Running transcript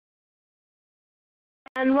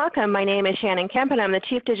And welcome. My name is Shannon Kemp, and I'm the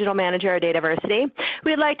Chief Digital Manager at DATAVERSITY.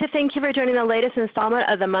 We'd like to thank you for joining the latest installment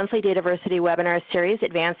of the monthly DATAVERSITY webinar series,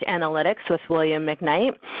 Advanced Analytics with William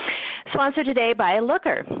McKnight, sponsored today by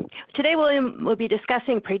Looker. Today, William will be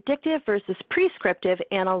discussing predictive versus prescriptive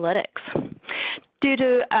analytics. Due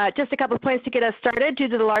to just a couple of points to get us started, due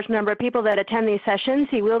to the large number of people that attend these sessions,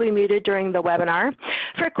 he will be muted during the webinar.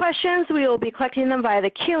 For questions, we will be collecting them via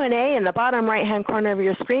the Q&A in the bottom right-hand corner of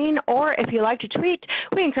your screen, or if you like to tweet,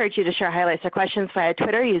 we encourage you to share highlights or questions via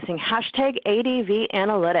Twitter using hashtag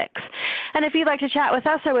 #ADVAnalytics. And if you'd like to chat with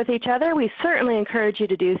us or with each other, we certainly encourage you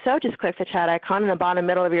to do so. Just click the chat icon in the bottom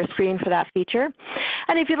middle of your screen for that feature.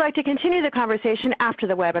 And if you'd like to continue the conversation after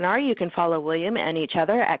the webinar, you can follow William and each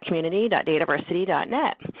other at community.dataversity.net.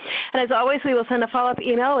 And as always, we will send a follow-up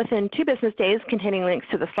email within 2 business days containing links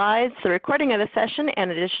to the slides, the recording of the session,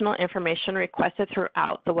 and additional information requested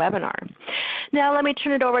throughout the webinar. Now let me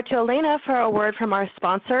turn it over to Elena for a word from our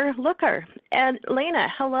sponsor, Looker. And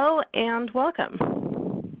Elena, hello and welcome.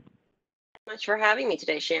 Much for having me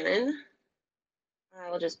today, Shannon. I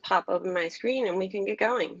will just pop open my screen and we can get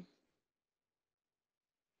going.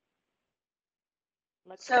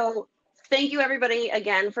 So thank you everybody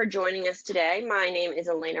again for joining us today. My name is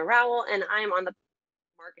Elena Rowell and I am on the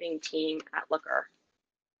marketing team at Looker.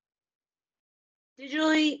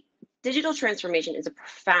 Digital transformation is a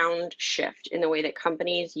profound shift in the way that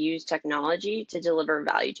companies use technology to deliver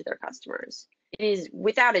value to their customers. It is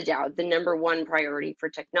without a doubt the #1 priority for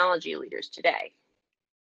technology leaders today.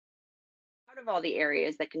 Out of all the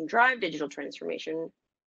areas that can drive digital transformation,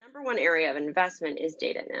 #1 area of investment is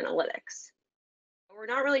data and analytics. But we're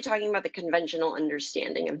not really talking about the conventional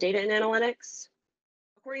understanding of data and analytics.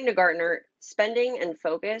 According to Gartner, spending and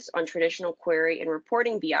focus on traditional query and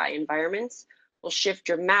reporting BI environments will shift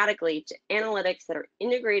dramatically to analytics that are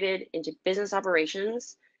integrated into business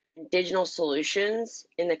operations and digital solutions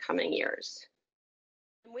in the coming years.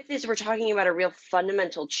 And with this, we're talking about a real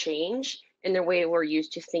fundamental change in the way we're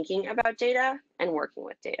used to thinking about data and working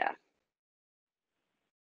with data.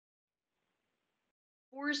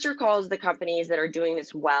 Forrester calls the companies that are doing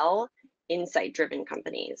this well insight-driven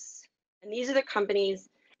companies. And these are the companies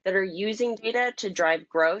that are using data to drive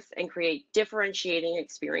growth and create differentiating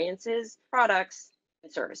experiences, products,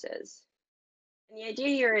 and services. And the idea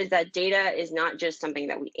here is that data is not just something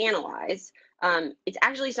that we analyze. It's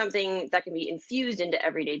actually something that can be infused into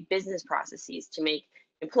everyday business processes to make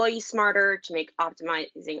employees smarter, to make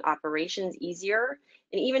optimizing operations easier,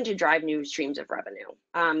 and even to drive new streams of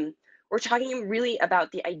revenue. We're talking really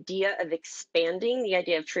about the idea of expanding the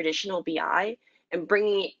idea of traditional BI and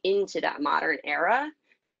bringing it into that modern era,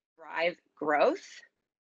 drive growth,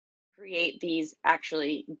 create these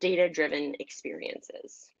actually data-driven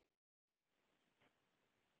experiences.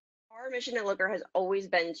 Our mission at Looker has always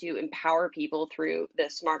been to empower people through the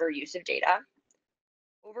smarter use of data.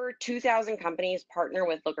 Over 2,000 companies partner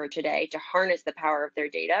with Looker today to harness the power of their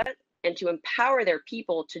data and to empower their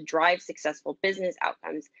people to drive successful business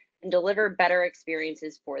outcomes and deliver better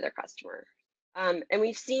experiences for their customer. And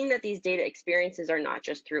we've seen that these data experiences are not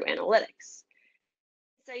just through analytics.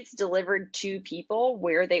 Insights delivered to people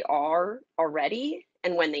where they are already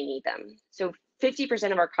and when they need them. So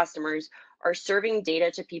 50% of our customers are serving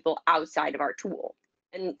data to people outside of our tool.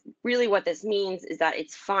 And really what this means is that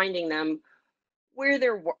it's finding them where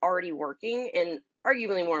they're already working and,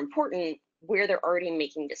 arguably more important, where they're already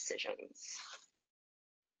making decisions.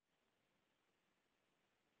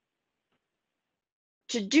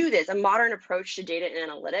 To do this, a modern approach to data and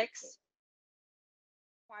analytics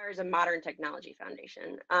requires a modern technology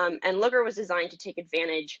foundation. And Looker was designed to take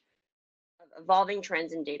advantage of evolving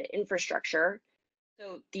trends in data infrastructure.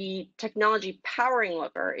 So the technology powering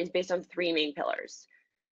Looker is based on 3 main pillars.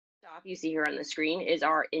 The top you see here on the screen is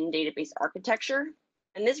our in-database architecture.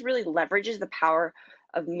 And this really leverages the power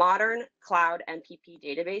of modern cloud MPP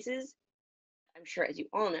databases. I'm sure, as you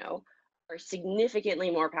all know, are significantly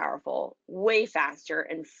more powerful, way faster,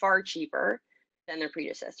 and far cheaper than their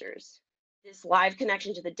predecessors. This live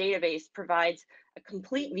connection to the database provides a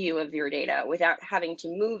complete view of your data without having to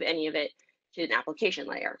move any of it to an application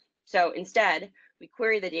layer. So instead, we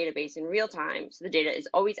query the database in real time, so the data is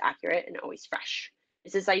always accurate and always fresh.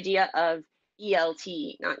 It's this idea of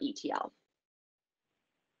ELT, not ETL.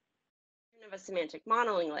 Of a semantic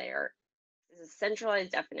modeling layer is a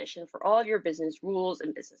centralized definition for all of your business rules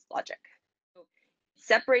and business logic. So it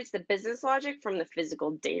separates the business logic from the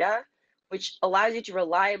physical data, which allows you to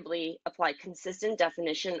reliably apply consistent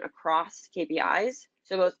definition across KPIs.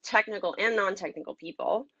 So both technical and non-technical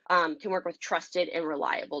people can work with trusted and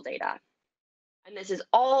reliable data. And this is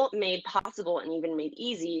all made possible and even made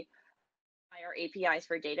easy by our APIs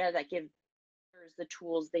for data that give the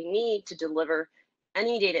tools they need to deliver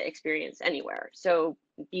any data experience anywhere. So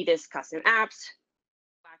be this custom apps,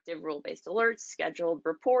 active rule-based alerts, scheduled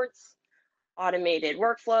reports, automated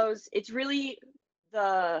workflows. It's really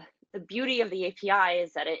the beauty of the API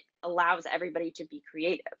is that it allows everybody to be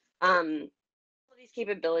creative. All of these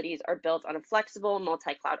capabilities are built on a flexible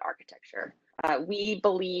multi-cloud architecture. We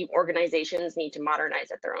believe organizations need to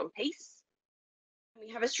modernize at their own pace. We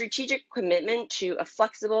have a strategic commitment to a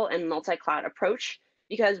flexible and multi-cloud approach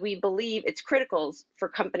because we believe it's critical for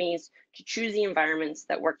companies to choose the environments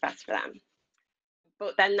that work best for them.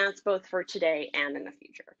 But then that's both for today and in the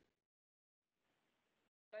future.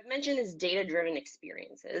 I've mentioned is data-driven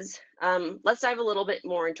experiences. Let's dive a little bit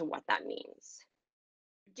more into what that means.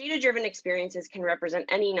 Data-driven experiences can represent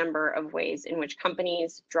any number of ways in which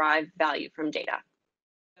companies drive value from data.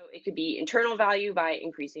 So it could be internal value by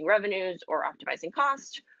increasing revenues or optimizing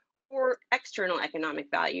cost, or external economic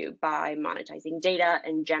value by monetizing data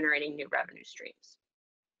and generating new revenue streams.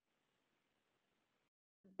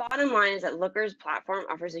 Bottom line is that Looker's platform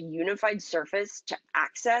offers a unified surface to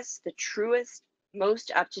access the truest,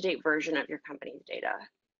 most up-to-date version of your company's data.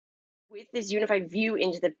 With this unified view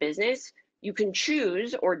into the business, you can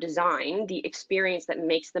choose or design the experience that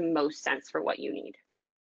makes the most sense for what you need.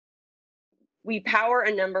 We power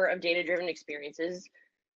a number of data-driven experiences.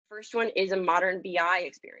 First one is a modern BI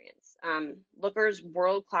experience. Looker's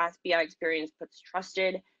world-class BI experience puts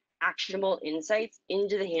trusted, actionable insights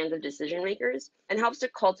into the hands of decision makers and helps to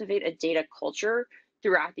cultivate a data culture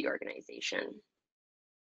throughout the organization.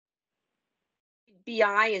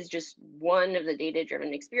 BI is just one of the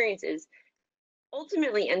data-driven experiences,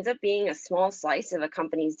 ultimately ends up being a small slice of a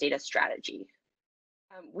company's data strategy.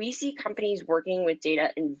 We see companies working with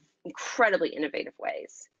data in incredibly innovative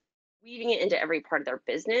ways, weaving it into every part of their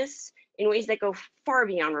business in ways that go far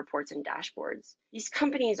beyond reports and dashboards. These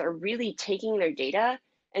companies are really taking their data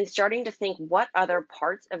and starting to think what other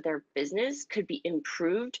parts of their business could be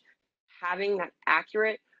improved, having that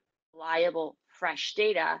accurate, reliable, fresh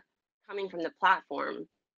data coming from the platform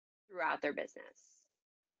throughout their business.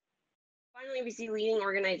 Finally, we see leading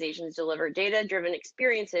organizations deliver data-driven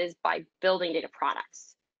experiences by building data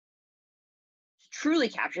products. To truly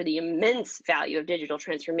capture the immense value of digital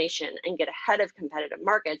transformation and get ahead of competitive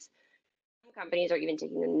markets, some companies are even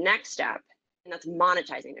taking the next step, and that's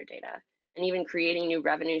monetizing their data and even creating new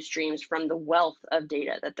revenue streams from the wealth of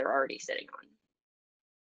data that they're already sitting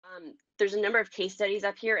on. There's a number of case studies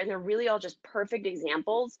up here, and they're really all just perfect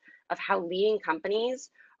examples of how leading companies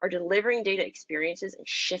are delivering data experiences and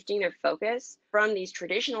shifting their focus from these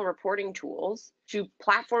traditional reporting tools to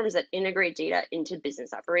platforms that integrate data into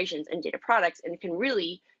business operations and data products, and can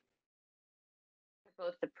really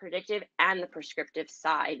both the predictive and the prescriptive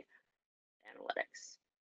side of analytics.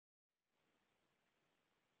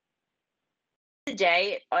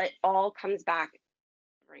 Today, it all comes back to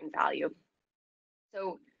delivering value.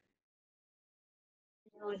 So,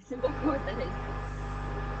 a simple quote that is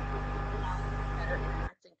better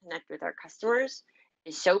interact and connect with our customers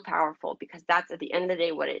is so powerful, because that's at the end of the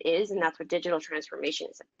day what it is, and that's what digital transformation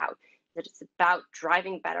is about. That it's about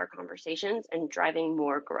driving better conversations and driving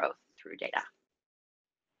more growth through data.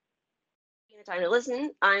 In the time to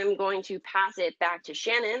listen, I'm going to pass it back to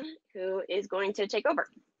Shannon, who is going to take over.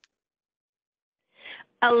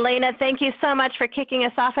 Elena, thank you so much for kicking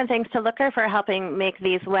us off, and thanks to Looker for helping make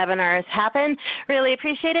these webinars happen. Really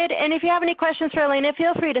appreciate it. And if you have any questions for Elena,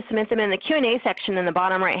 feel free to submit them in the Q&A section in the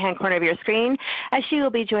bottom right-hand corner of your screen, as she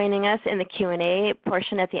will be joining us in the Q&A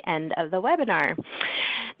portion at the end of the webinar.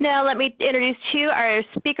 Now let me introduce to you our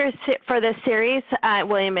speakers for this series,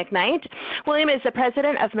 William McKnight. William is the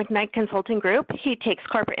president of McKnight Consulting Group. He takes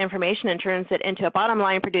corporate information and turns it into a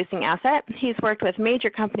bottom-line producing asset. He's worked with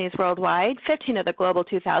major companies worldwide, 15 of the Global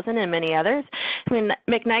 2000 and many others.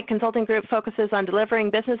 McKnight Consulting Group focuses on delivering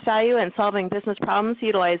business value and solving business problems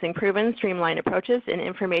utilizing proven, streamlined approaches in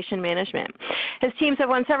information management. His teams have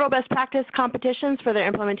won several best practice competitions for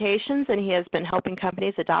their implementations, and he has been helping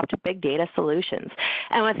companies adopt big data solutions.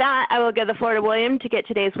 And with that, I will give the floor to William to get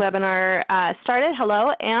today's webinar started.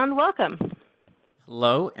 Hello and welcome.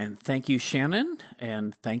 Hello, and thank you, Shannon,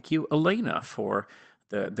 and thank you, Elena, for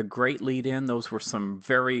the great lead in. Those were some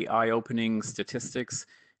very eye-opening statistics,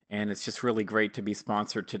 and it's just really great to be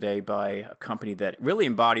sponsored today by a company that really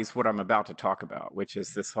embodies what I'm about to talk about, which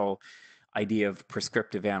is this whole idea of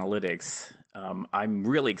prescriptive analytics. I'm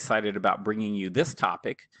really excited about bringing you this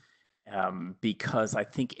topic because I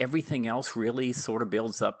think everything else really sort of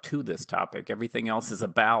builds up to this topic. Everything else is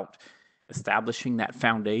about establishing that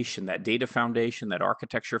foundation, that data foundation, that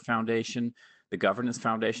architecture foundation, the governance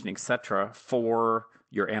foundation, et cetera, for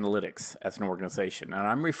your analytics as an organization. And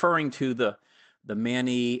I'm referring to the the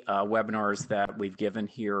many webinars that we've given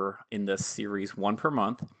here in this series, one per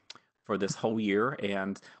month for this whole year.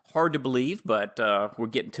 And hard to believe, but we're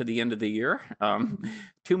getting to the end of the year.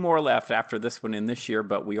 2 more left after this one in this year,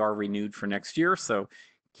 but we are renewed for next year. So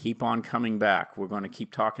keep on coming back. We're going to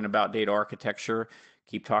keep talking about data architecture,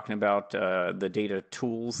 keep talking about the data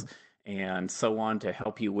tools, and so on to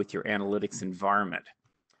help you with your analytics environment.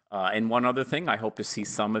 And one other thing, I hope to see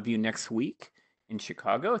some of you next week in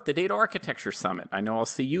Chicago at the Data Architecture Summit. I know I'll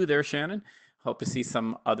see you there, Shannon. Hope to see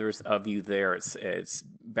some others of you there. It's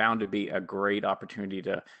bound to be a great opportunity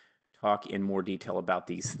to talk in more detail about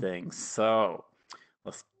these things. So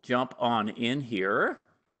let's jump on in here.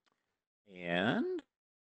 And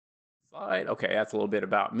slide. Okay, that's a little bit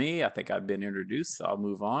about me. I think I've been introduced, so I'll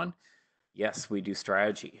move on. Yes, we do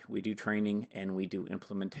strategy, we do training, and we do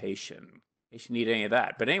implementation. In case you need any of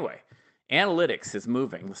that. But anyway, analytics is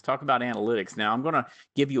moving. Let's talk about analytics. Now, I'm going to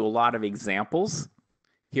give you a lot of examples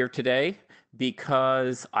here today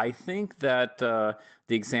because I think that the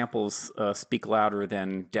examples speak louder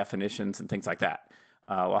than definitions and things like that.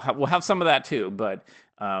 We'll have some of that too, but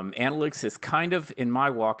analytics is kind of, in my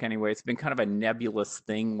walk anyway, it's been kind of a nebulous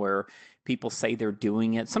thing where people say they're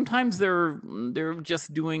doing it. Sometimes they're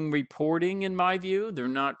just doing reporting, in my view. They're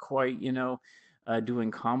not quite,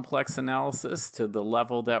 doing complex analysis to the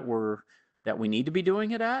level that we need to be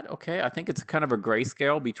doing it at. Okay, I think it's kind of a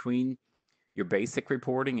grayscale between your basic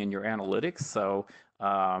reporting and your analytics. So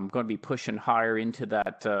I'm going to be pushing higher into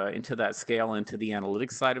that scale, into the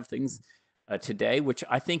analytics side of things today, which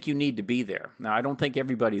I think you need to be there. Now, I don't think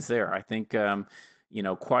everybody's there. I think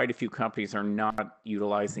quite a few companies are not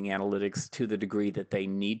utilizing analytics to the degree that they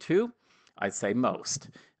need to. I'd say most.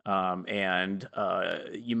 And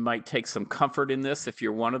you might take some comfort in this if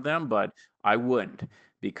you're one of them, but I wouldn't,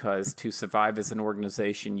 because to survive as an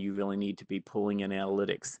organization, you really need to be pulling in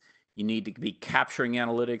analytics. You need to be capturing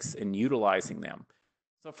analytics and utilizing them.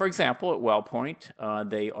 So for example, at WellPoint,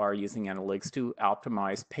 they are using analytics to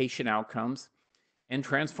optimize patient outcomes and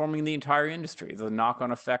transforming the entire industry. The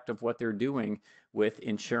knock-on effect of what they're doing with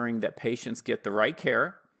ensuring that patients get the right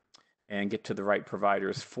care and get to the right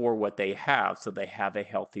providers for what they have, so they have a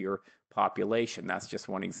healthier population. That's just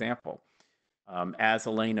one example. As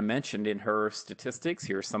Elena mentioned in her statistics,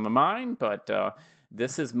 here's some of mine, but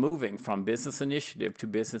this is moving from business initiative to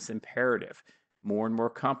business imperative. More and more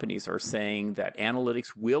companies are saying that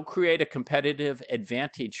analytics will create a competitive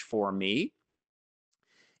advantage for me.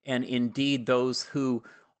 And indeed, those who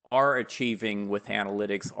are achieving with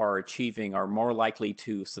analytics are more likely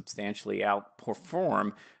to substantially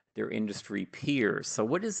outperform their industry peers. So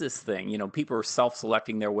what is this thing? People are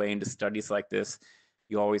self-selecting their way into studies like this.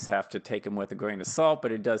 You always have to take them with a grain of salt,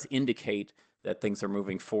 but it does indicate that things are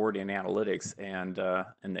moving forward in analytics, and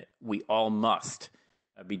that we all must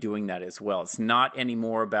be doing that as well. It's not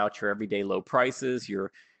anymore about your everyday low prices,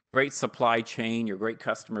 your great supply chain, your great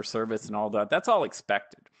customer service, and all that. That's all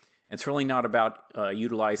expected. It's really not about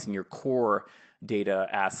utilizing your core data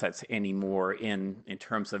assets anymore in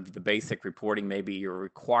terms of the basic reporting, maybe your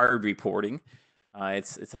required reporting.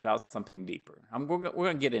 It's about something deeper. We're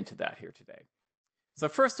going to get into that here today. So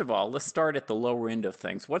first of all, let's start at the lower end of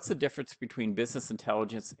things. What's the difference between business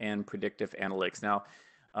intelligence and predictive analytics? Now,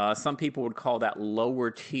 some people would call that lower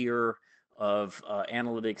tier of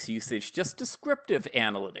analytics usage just descriptive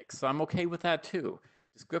analytics. So I'm okay with that too.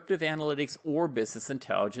 Descriptive analytics or business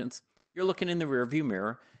intelligence, you're looking in the rearview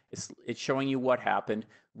mirror. It's showing you what happened,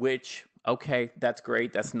 which, okay, that's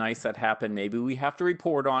great. That's nice that happened. Maybe we have to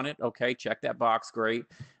report on it. Okay, check that box, great.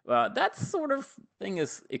 That sort of thing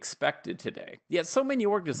is expected today. Yet so many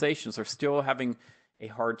organizations are still having a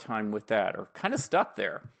hard time with that, or kind of stuck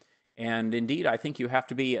there. And indeed, I think you have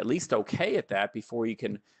to be at least okay at that before you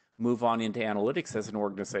can move on into analytics as an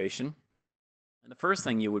organization. And the first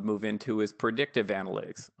thing you would move into is predictive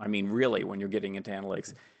analytics. I mean, really, when you're getting into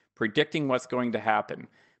analytics, predicting what's going to happen,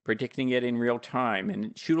 predicting it in real time,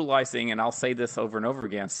 and utilizing, and I'll say this over and over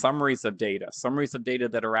again, summaries of data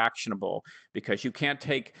that are actionable, because you can't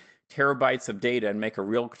take terabytes of data and make a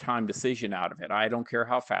real-time decision out of it. I don't care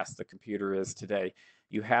how fast the computer is today.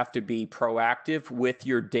 You have to be proactive with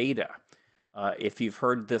your data. If you've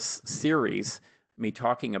heard this series, me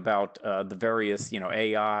talking about the various,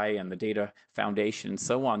 AI and the data foundation and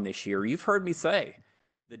so on this year, you've heard me say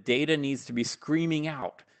the data needs to be screaming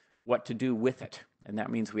out what to do with it. And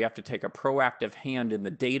that means we have to take a proactive hand in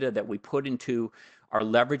the data that we put into our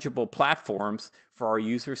leverageable platforms for our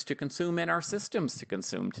users to consume and our systems to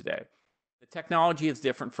consume today. The technology is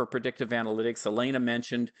different for predictive analytics. Elena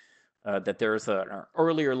mentioned that there's an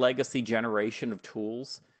earlier legacy generation of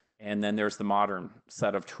tools, And then there's the modern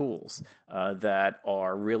set of tools that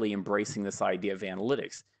are really embracing this idea of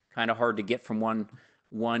analytics. Kind of hard to get from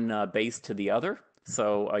one base to the other.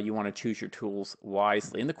 So you want to choose your tools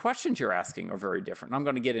wisely. And the questions you're asking are very different. I'm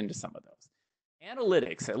going to get into some of those.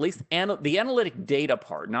 Analytics, at least the analytic data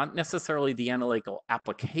part, not necessarily the analytical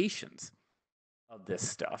applications of this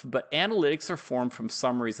stuff, but analytics are formed from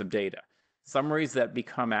summaries of data, summaries that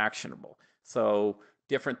become actionable. So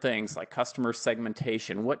different things like customer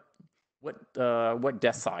segmentation, what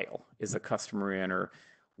decile is a customer in, or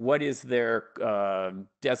what is their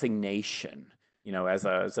designation? You know, as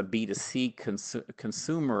a B2C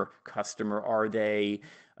consumer customer, are they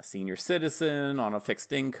a senior citizen on a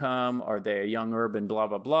fixed income? Are they a young urban, blah,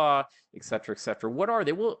 blah, blah, et cetera, et cetera? What are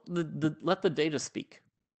they? Well, let the data speak.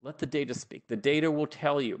 Let the data speak. The data will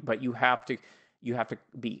tell you, but you have to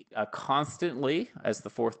be constantly, as the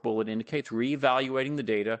fourth bullet indicates, reevaluating the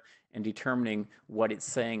data and determining what it's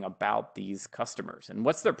saying about these customers. And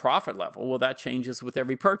what's their profit level? Well, that changes with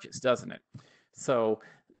every purchase, doesn't it? So,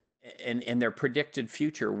 and their predicted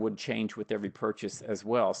future would change with every purchase as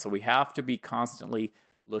well. So we have to be constantly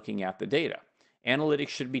looking at the data. Analytics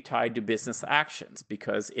should be tied to business actions,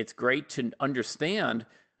 because it's great to understand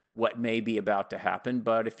what may be about to happen,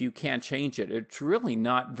 but if you can't change it, it's really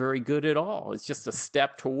not very good at all. It's just a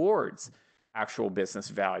step towards actual business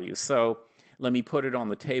value. So let me put it on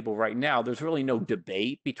the table right now. There's really no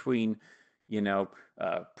debate between,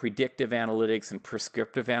 predictive analytics and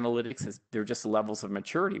prescriptive analytics. They're just levels of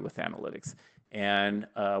maturity with analytics. And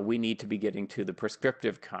we need to be getting to the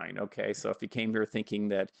prescriptive kind, okay? So if you came here thinking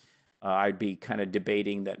that I'd be kind of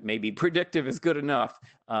debating that maybe predictive is good enough.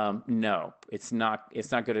 No, it's not.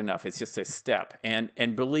 It's not good enough. It's just a step.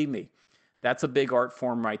 And believe me, that's a big art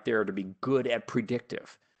form right there, to be good at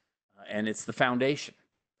predictive, and it's the foundation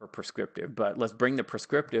for prescriptive. But let's bring the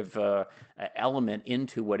prescriptive element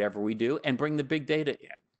into whatever we do, and bring the big data in.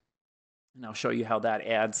 And I'll show you how that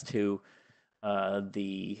adds to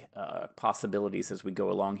the possibilities as we go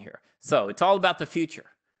along here. So it's all about the future.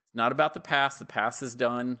 It's not about the past. The past is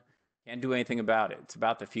done. Can't do anything about it. It's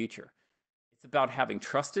about the future. It's about having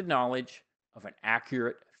trusted knowledge of an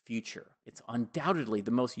accurate future. It's undoubtedly the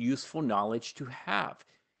most useful knowledge to have.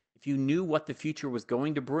 If you knew what the future was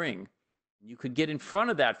going to bring, you could get in front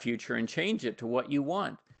of that future and change it to what you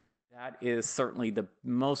want. That is certainly the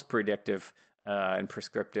most predictive and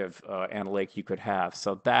prescriptive analytic you could have.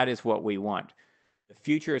 So that is what we want. The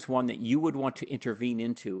future is one that you would want to intervene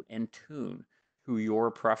into and tune to your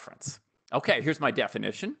preference. Okay, here's my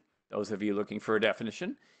definition. Those of you looking for a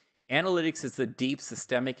definition. Analytics is the deep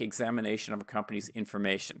systemic examination of a company's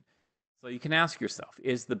information. So you can ask yourself,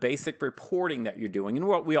 is the basic reporting that you're doing, and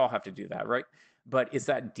we all have to do that, right? But is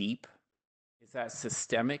that deep? Is that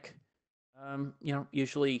systemic?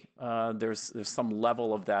 Usually there's some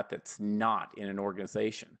level of that that's not in an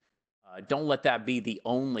organization. Don't let that be the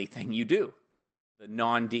only thing you do. The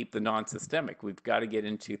non-deep, the non-systemic. We've got to get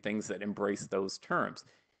into things that embrace those terms.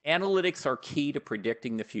 Analytics are key to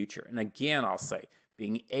predicting the future. And again, I'll say,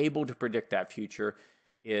 being able to predict that future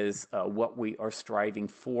is what we are striving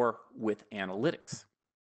for with analytics.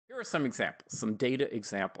 Here are some examples, some data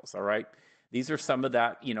examples, all right? These are some of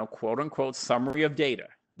that, quote unquote, summary of data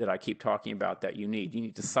that I keep talking about that you need. You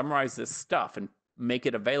need to summarize this stuff and make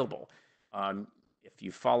it available. If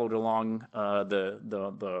you followed along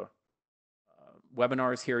the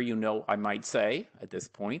webinars here, I might say at this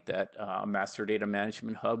point that a master data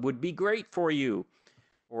management hub would be great for you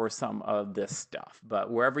for some of this stuff. But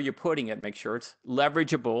wherever you're putting it, make sure it's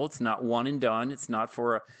leverageable. It's not one and done. It's not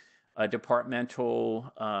for a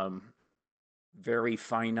departmental, very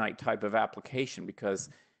finite type of application, because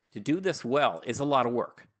to do this well is a lot of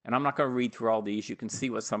work. And I'm not going to read through all these. You can see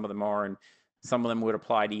what some of them are, and some of them would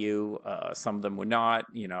apply to you. Some of them would not.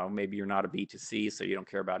 Maybe you're not a B2C, so you don't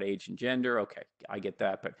care about age and gender. Okay, I get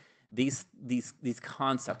that. But these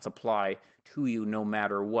concepts apply to you no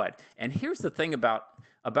matter what. And here's the thing about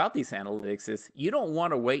these analytics is you don't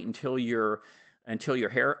want to wait until your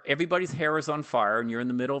everybody's hair is on fire and you're in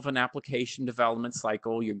the middle of an application development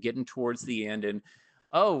cycle. You're getting towards the end, and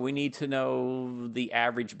we need to know the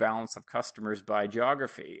average balance of customers by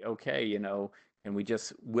geography. Okay, and we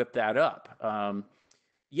just whip that up.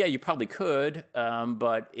 Yeah, you probably could,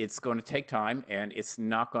 but it's going to take time, and it's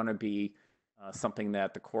not going to be something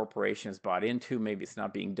that the corporation has bought into. Maybe it's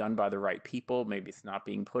not being done by the right people. Maybe it's not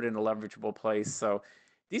being put in a leverageable place. So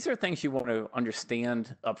these are things you want to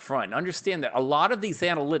understand up front. Understand that a lot of these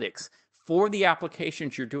analytics for the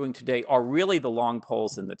applications you're doing today are really the long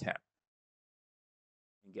poles in the tent.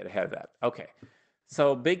 Get ahead of that. Okay,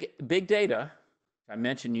 so big data. I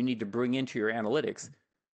mentioned you need to bring into your analytics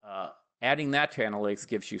adding that to analytics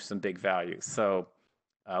gives you some big value. So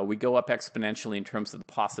we go up exponentially in terms of the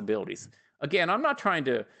possibilities. Again, I'm not trying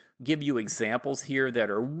to give you examples here that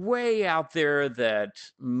are way out there that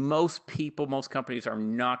most people, most companies are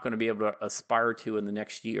not going to be able to aspire to in the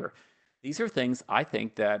next year. These are things I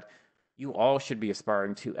think that you all should be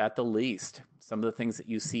aspiring to at the least. Some of the things that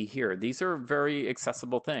you see here, these are very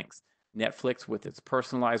accessible things. Netflix with its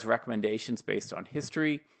personalized recommendations based on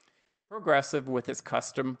history, Progressive with its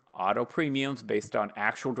custom auto premiums based on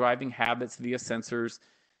actual driving habits via sensors,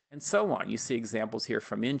 and so on. You see examples here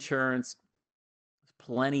from insurance,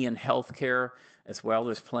 plenty in healthcare as well.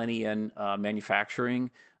 There's plenty in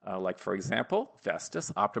manufacturing, like, for example,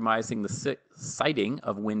 Vestas optimizing the siting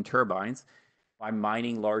of wind turbines by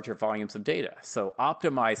mining larger volumes of data. So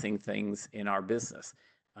optimizing things in our business.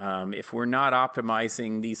 If we're not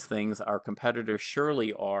optimizing these things, our competitors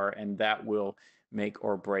surely are, and that will make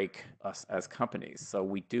or break us as companies. So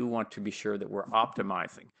we do want to be sure that we're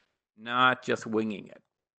optimizing, not just winging it.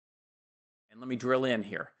 And let me drill in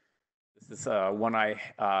here. This is one I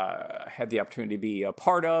had the opportunity to be a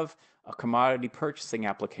part of, a commodity purchasing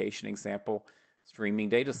application example, streaming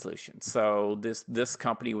data solution. So this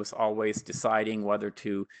company was always deciding whether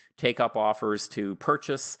to take up offers to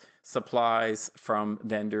purchase supplies from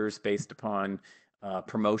vendors based upon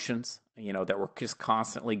promotions, that were just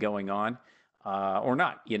constantly going on, or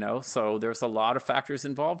not, So there's a lot of factors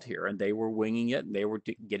involved here, and they were winging it, and they were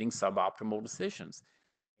getting suboptimal decisions.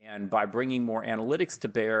 And by bringing more analytics to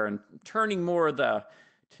bear and turning more of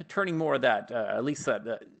that, at least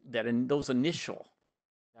that in those initial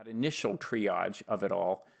triage of it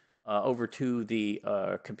all over to the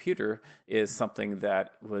computer is something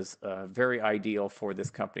that was very ideal for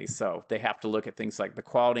this company. So they have to look at things like the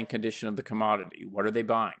quality and condition of the commodity. What are they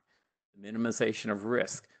buying? The minimization of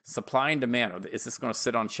risk, supply and demand. Is this going to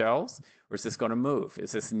sit on shelves, or is this going to move?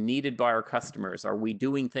 Is this needed by our customers? Are we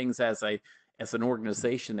doing things as an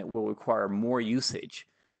organization that will require more usage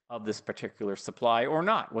of this particular supply or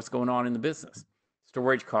not? What's going on in the business?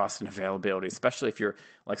 Storage costs and availability, especially if you're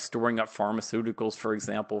like storing up pharmaceuticals, for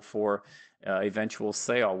example, for eventual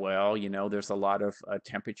sale. Well, there's a lot of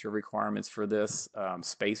temperature requirements for this,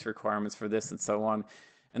 space requirements for this, and so on.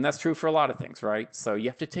 And that's true for a lot of things, right? So you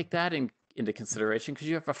have to take that into consideration because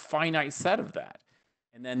you have a finite set of that.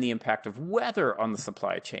 And then the impact of weather on the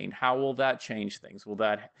supply chain. How will that change things? Will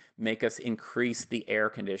that make us increase the air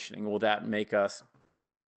conditioning? Will that make us,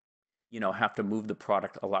 have to move the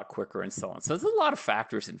product a lot quicker and so on? So there's a lot of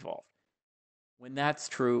factors involved. When that's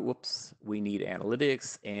true, we need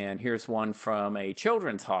analytics. And here's one from a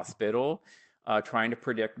children's hospital trying to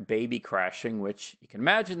predict baby crashing, which you can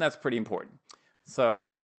imagine that's pretty important. So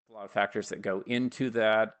a lot of factors that go into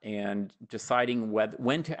that, and deciding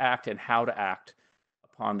when to act and how to act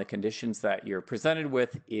upon the conditions that you're presented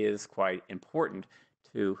with is quite important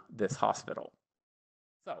to this hospital.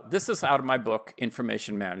 So this is out of my book,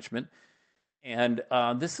 Information Management. And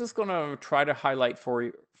this is going to try to highlight for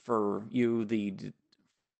you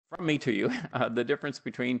from me to you, the difference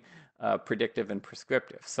between predictive and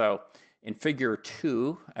prescriptive. So in figure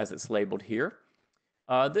 2, as it's labeled here,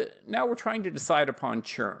 now we're trying to decide upon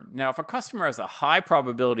churn. Now, if a customer has a high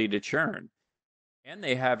probability to churn, and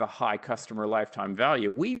they have a high customer lifetime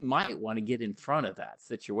value, we might want to get in front of that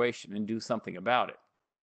situation and do something about it.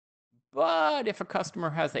 But if a customer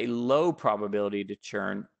has a low probability to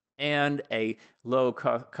churn and a low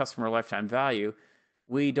customer lifetime value,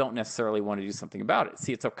 we don't necessarily want to do something about it.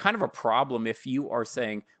 See, it's a kind of a problem if you are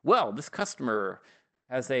saying, well, this customer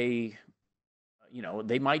has they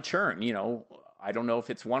might churn, I don't know if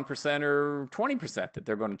it's 1% or 20% that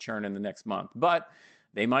they're going to churn in the next month, but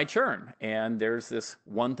they might churn. And there's this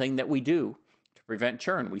one thing that we do to prevent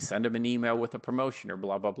churn. We send them an email with a promotion or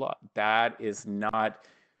blah, blah, blah. That is not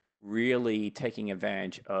really taking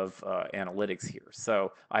advantage of analytics here.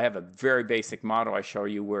 So I have a very basic model I show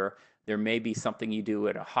you where there may be something you do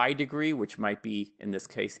at a high degree, which might be, in this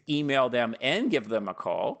case, email them and give them a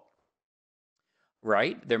call.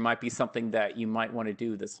 Right? There might be something that you might want to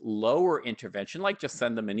do this lower intervention, like just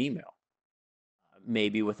send them an email,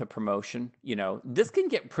 maybe with a promotion. This can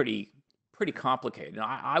get pretty complicated. And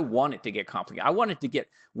I want it to get complicated. I want it to get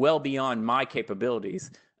well beyond my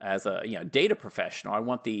capabilities as a data professional. I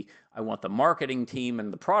want the marketing team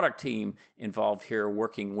and the product team involved here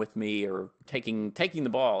working with me, or taking the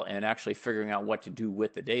ball and actually figuring out what to do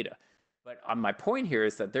with the data. But my point here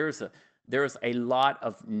is that there's a lot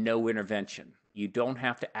of no intervention. You don't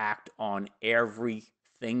have to act on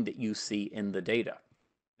everything that you see in the data.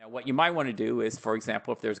 Now, what you might want to do is, for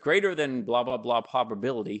example, if there's greater than blah, blah, blah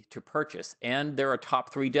probability to purchase, and they're a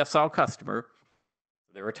top 3 decile customer,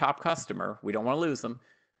 we don't want to lose them,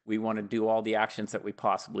 we want to do all the actions that we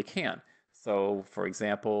possibly can. So, for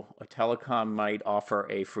example, a telecom might offer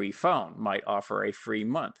a free phone, might offer a free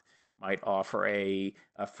month, might offer a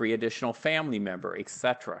free additional family member,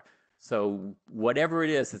 etc. So whatever it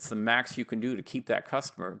is, it's the max you can do to keep that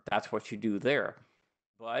customer. That's what you do there.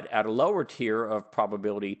 But at a lower tier of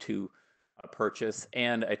probability to purchase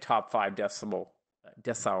and a top 5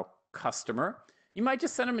 decile customer, you might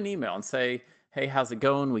just send them an email and say, hey, how's it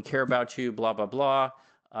going? We care about you, blah, blah, blah.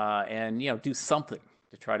 And do something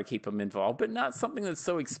to try to keep them involved, but not something that's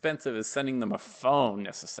so expensive as sending them a phone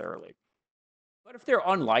necessarily. But if they're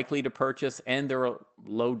unlikely to purchase and they're a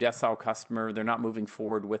low decile customer, they're not moving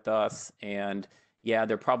forward with us, and yeah,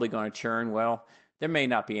 they're probably going to churn, well, there may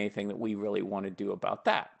not be anything that we really want to do about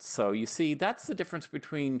that. So you see, that's the difference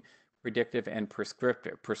between predictive and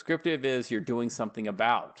prescriptive. Prescriptive is you're doing something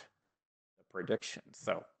about the prediction.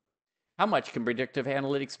 So how much can predictive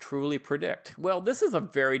analytics truly predict? Well, this is a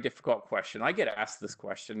very difficult question. I get asked this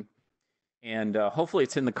question, and hopefully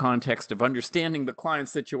it's in the context of understanding the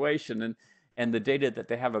client's situation and the data that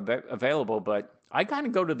they have available, but I kind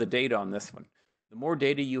of go to the data on this one. The more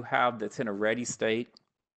data you have that's in a ready state,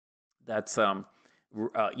 that's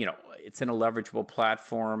it's in a leverageable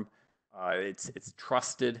platform, it's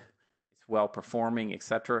trusted, it's well performing,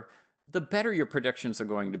 etc., the better your predictions are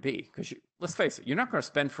going to be. Because let's face it, you're not going to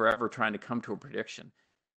spend forever trying to come to a prediction.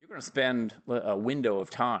 You're going to spend a window of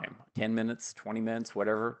time, 10 minutes, 20 minutes,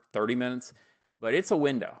 whatever, 30 minutes, but it's a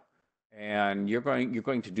window. And you're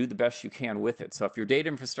going to do the best you can with it. So if your data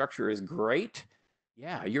infrastructure is great,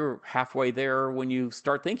 yeah, you're halfway there when you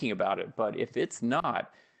start thinking about it. But if it's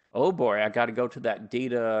not, oh boy, I got to go to that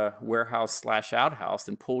data warehouse / outhouse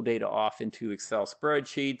and pull data off into Excel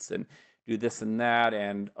spreadsheets and do this and that.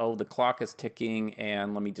 And oh, the clock is ticking,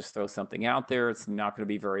 and let me just throw something out there. It's not going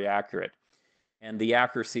to be very accurate. And the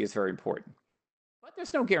accuracy is very important. But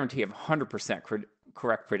there's no guarantee of 100%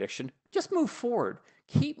 correct prediction. Just move forward.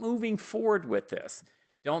 Keep moving forward with this.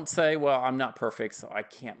 Don't say, well, I'm not perfect, so I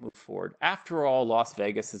can't move forward. After all, Las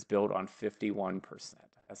Vegas is built on 51%,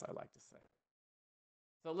 as I like to say.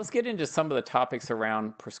 So let's get into some of the topics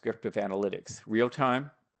around prescriptive analytics. Real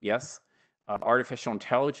time, yes. Artificial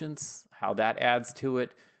intelligence, how that adds to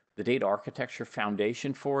it. The data architecture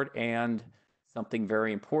foundation for it, and something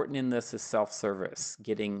very important in this is self-service,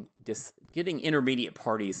 getting intermediate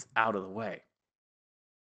parties out of the way.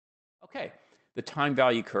 Okay, the time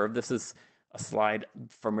value curve. This is a slide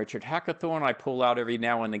from Richard Hackathorn I pull out every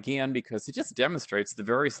now and again because it just demonstrates the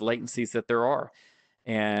various latencies that there are.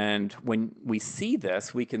 And when we see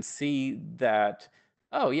this, we can see that,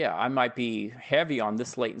 oh yeah, I might be heavy on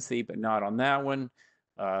this latency, but not on that one.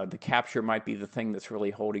 The capture might be the thing that's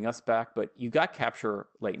really holding us back, but you got capture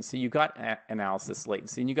latency, you got analysis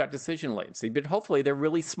latency, and you got decision latency, but hopefully they're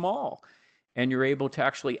really small. And you're able to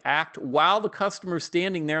actually act while the customer's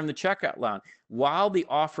standing there in the checkout line, while the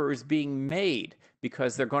offer is being made,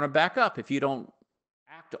 because they're going to back up if you don't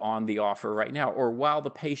act on the offer right now, or while the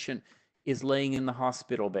patient is laying in the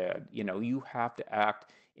hospital bed. You have to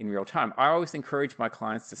act in real time. I always encourage my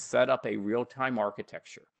clients to set up a real-time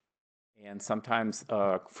architecture. And sometimes,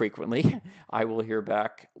 frequently, I will hear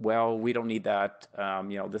back, well, we don't need that.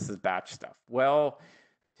 This is batch stuff. Well,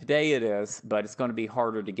 today it is, but it's going to be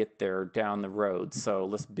harder to get there down the road. So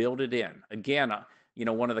let's build it in. Again,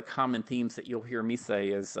 one of the common themes that you'll hear me say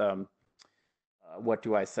is, what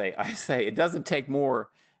do I say? I say it doesn't take more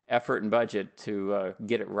effort and budget to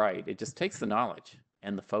get it right. It just takes the knowledge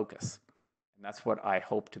and the focus. And that's what I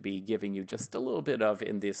hope to be giving you just a little bit of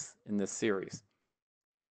in this series.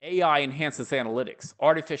 AI enhances analytics.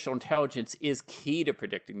 Artificial intelligence is key to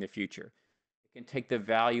predicting the future. It can take the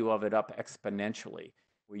value of it up exponentially,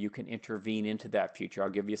 where you can intervene into that future. I'll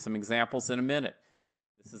give you some examples in a minute.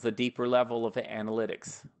 This is a deeper level of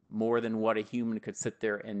analytics, more than what a human could sit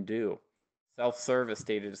there and do. Self-service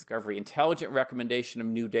data discovery, intelligent recommendation of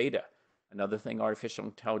new data. Another thing artificial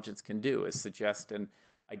intelligence can do is suggest and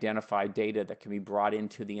identify data that can be brought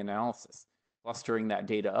into the analysis. Clustering that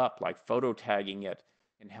data up, like photo tagging it,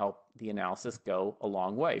 can help the analysis go a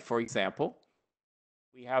long way. For example,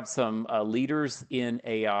 we have some leaders in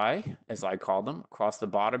AI, as I call them, across the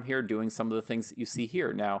bottom here, doing some of the things that you see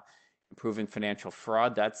here. Now, improving financial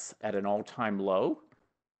fraud, that's at an all-time low.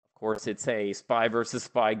 Of course, it's a spy versus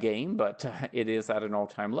spy game, but it is at an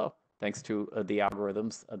all-time low, thanks to the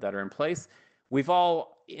algorithms that are in place. We've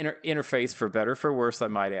all interfaced, for better, for worse, I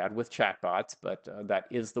might add, with chatbots, but that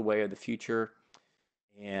is the way of the future.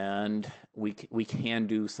 And we can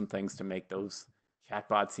do some things to make those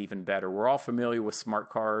chatbots even better. We're all familiar with smart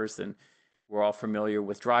cars, and we're all familiar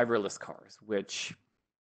with driverless cars, which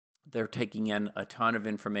they're taking in a ton of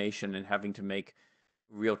information and having to make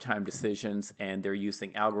real-time decisions, and they're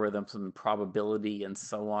using algorithms and probability and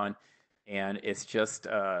so on. And it's just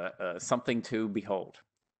something to behold.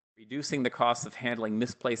 Reducing the cost of handling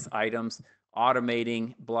misplaced items,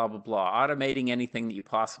 automating, blah, blah, blah, automating anything that you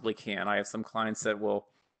possibly can. I have some clients that will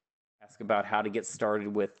ask about how to get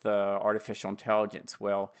started with artificial intelligence.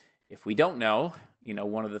 Well, if we don't know,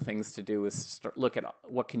 one of the things to do is look at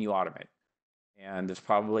what can you automate. And there's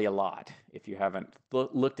probably a lot if you haven't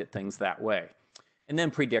looked at things that way. And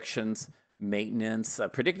then predictions, maintenance.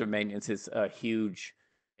 Predictive maintenance is a huge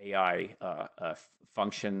AI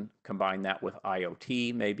function. Combine that with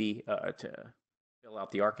IoT maybe to fill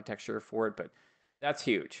out the architecture for it, but that's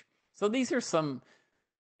huge. So these are some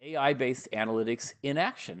AI-based analytics in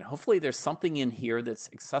action. Hopefully there's something in here that's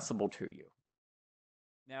accessible to you.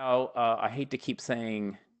 Now, I hate to keep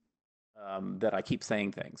saying that I keep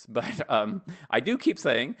saying things, but I do keep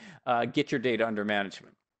saying get your data under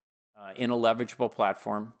management in a leverageable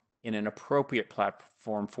platform, in an appropriate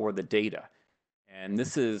platform for the data. And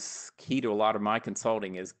this is key to a lot of my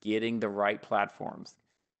consulting, is getting the right platforms,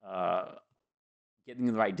 getting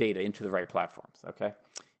the right data into the right platforms, okay?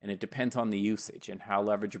 And it depends on the usage and how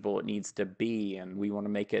leverageable it needs to be, and we want to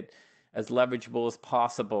make it as leverageable as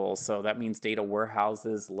possible. So that means data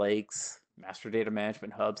warehouses, lakes, master data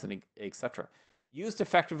management hubs, and et cetera. Used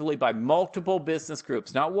effectively by multiple business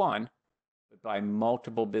groups, not one, but by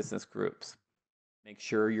multiple business groups. Make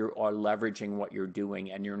sure you are leveraging what you're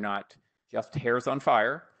doing and you're not just hairs on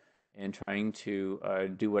fire and trying to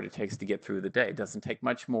do what it takes to get through the day. It doesn't take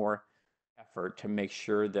much more effort to make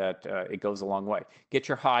sure that it goes a long way. Get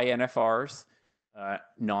your high NFRs,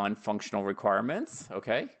 non-functional requirements,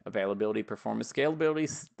 okay? Availability, performance, scalability,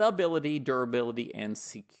 stability, durability, and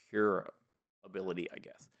securability, I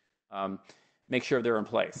guess. Make sure they're in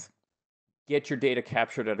place. Get your data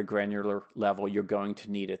captured at a granular level. You're going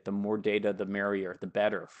to need it. The more data, the merrier, the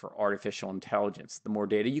better for artificial intelligence. The more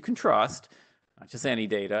data you can trust, not just any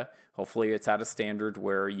data. Hopefully it's at a standard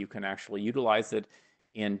where you can actually utilize it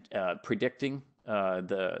in predicting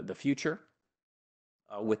the future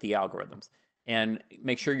with the algorithms. And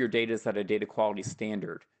make sure your data is at a data quality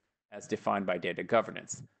standard as defined by data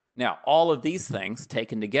governance. Now, all of these things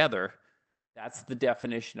taken together, that's the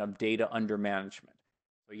definition of data under management.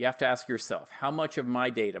 So you have to ask yourself, how much of my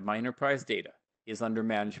data, my enterprise data, is under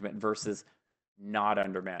management versus not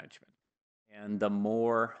under management? And the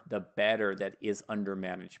more, the better that is under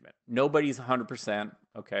management. Nobody's 100%,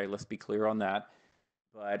 okay, let's be clear on that.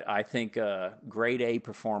 But I think grade A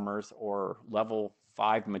performers or level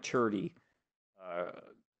 5 maturity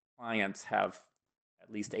clients have at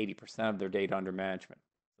least 80% of their data under management.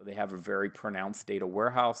 So they have a very pronounced data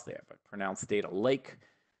warehouse, they have a pronounced data lake,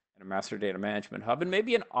 and a master data management hub, and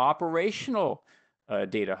maybe an operational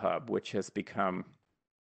data hub, which has become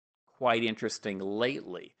quite interesting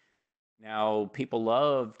lately. Now, people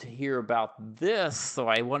love to hear about this, so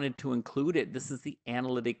I wanted to include it. This is the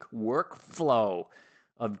analytic workflow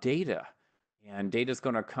of data. And data is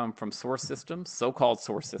going to come from source systems, so-called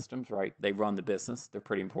source systems, right? They run the business. They're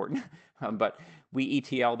pretty important. But we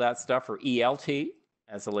ETL that stuff, or ELT,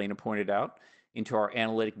 as Elena pointed out, into our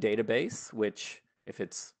analytic database, which, if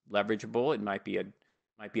it's leverageable, it might be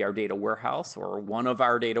our data warehouse or one of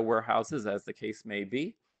our data warehouses, as the case may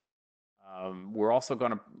be.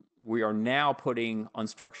 We are now putting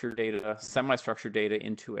unstructured data, semi-structured data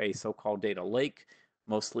into a so-called data lake,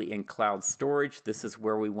 mostly in cloud storage. This is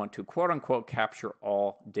where we want to, quote unquote, capture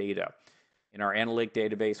all data. In our analytic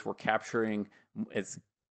database, we're capturing,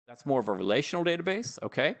 that's more of a relational database,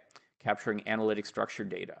 okay? Capturing analytic structured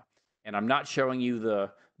data. And I'm not showing you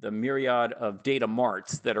the myriad of data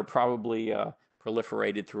marts that are probably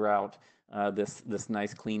proliferated throughout this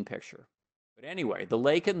nice clean picture. But anyway, the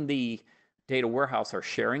lake and the data warehouse are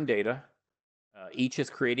sharing data. Each is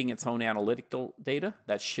creating its own analytical data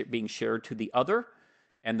that's being shared to the other.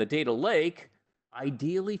 And the data lake,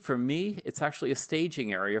 ideally for me, it's actually a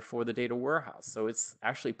staging area for the data warehouse. So it's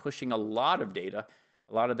actually pushing a lot of data,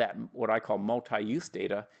 a lot of that, what I call multi-use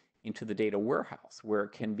data, into the data warehouse, where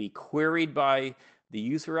it can be queried by the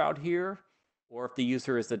user out here, or if the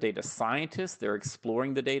user is a data scientist, they're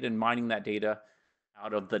exploring the data and mining that data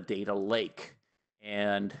out of the data lake.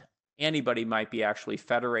 And anybody might be actually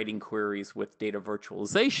federating queries with data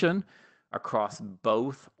virtualization across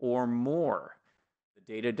both or more.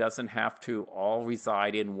 The data doesn't have to all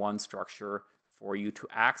reside in one structure for you to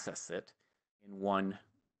access it in one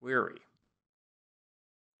query.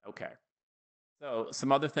 Okay. So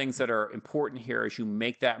some other things that are important here as you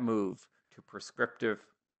make that move to prescriptive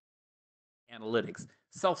analytics.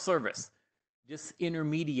 Self-service,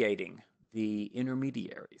 disintermediating the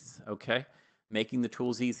intermediaries, okay? making the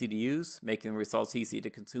tools easy to use, making the results easy to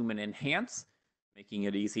consume and enhance, making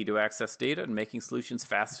it easy to access data, and making solutions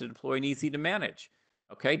fast to deploy and easy to manage.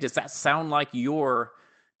 Okay, does that sound like your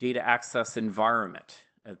data access environment?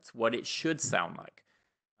 It's what it should sound like.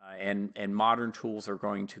 And modern tools are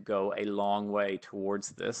going to go a long way towards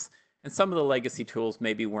this. And some of the legacy tools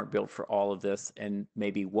maybe weren't built for all of this and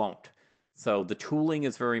maybe won't. So the tooling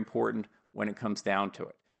is very important when it comes down to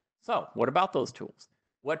it. So what about those tools?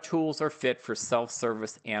 What tools are fit for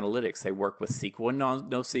self-service analytics? They work with SQL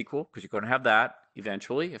and NoSQL, because you're going to have that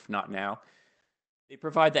eventually, if not now. They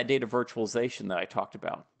provide that data virtualization that I talked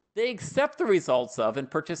about. They accept the results of and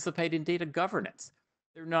participate in data governance.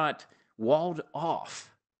 They're not walled off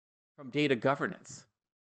from data governance.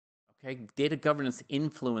 Okay, data governance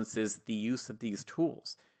influences the use of these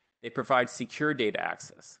tools. They provide secure data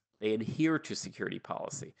access. They adhere to security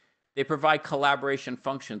policy. They provide collaboration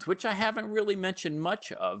functions, which I haven't really mentioned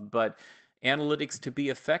much of, but analytics to be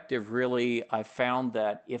effective, really, I found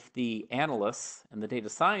that if the analysts and the data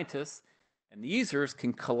scientists and the users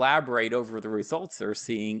can collaborate over the results they're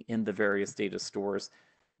seeing in the various data stores,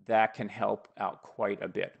 that can help out quite a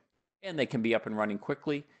bit. And they can be up and running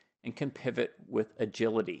quickly and can pivot with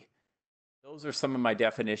agility. Those are some of my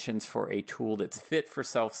definitions for a tool that's fit for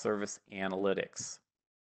self-service analytics.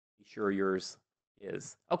 Be sure yours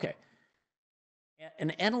is. Okay.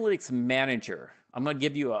 An analytics manager, I'm going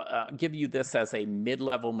to give you this as a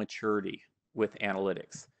mid-level maturity with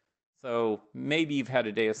analytics. So maybe you've had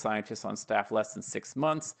a data scientist on staff less than 6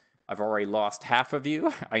 months. I've already lost half of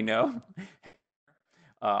you, I know.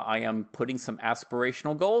 I am putting some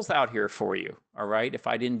aspirational goals out here for you, all right? If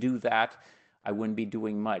I didn't do that, I wouldn't be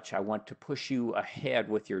doing much. I want to push you ahead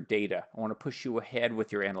with your data. I want to push you ahead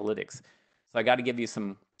with your analytics. So I got to give you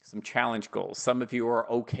some challenge goals. Some of you are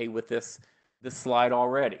okay with this slide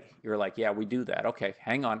already. You're like, yeah, we do that. Okay,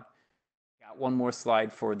 hang on. Got one more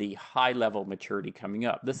slide for the high level maturity coming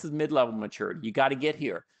up. This is mid-level maturity. You got to get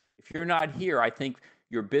here. If you're not here, I think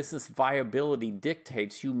your business viability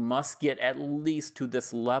dictates you must get at least to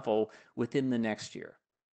this level within the next year.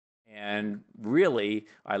 And really,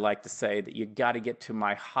 I like to say that you got to get to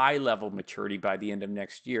my high level maturity by the end of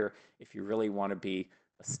next year if you really want to be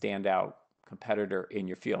a standout competitor in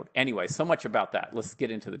your field. Anyway, so much about that. Let's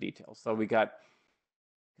get into the details. So we got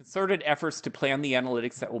concerted efforts to plan the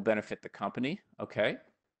analytics that will benefit the company. Okay.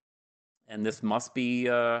 And this must be,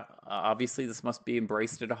 obviously, this must be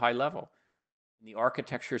embraced at a high level. In the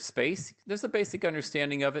architecture space, there's a basic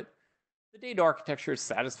understanding of it. The data architecture is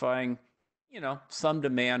satisfying, some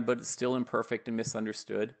demand, but it's still imperfect and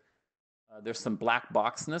misunderstood. There's some black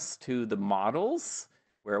boxness to the models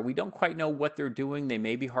where we don't quite know what they're doing. They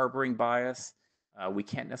may be harboring bias. We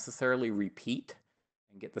can't necessarily repeat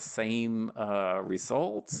and get the same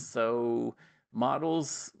results. So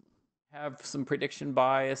models have some prediction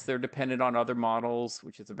bias. They're dependent on other models,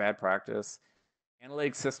 which is a bad practice.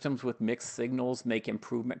 Analytic systems with mixed signals make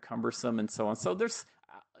improvement cumbersome and so on. So there's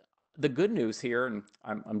the good news here, and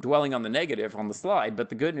I'm dwelling on the negative on the slide, but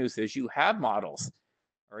the good news is you have models,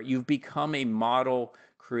 or you've become a model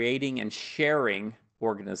creating and sharing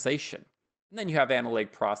organization. And then you have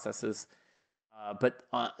analytic processes, but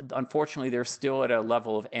unfortunately, they're still at a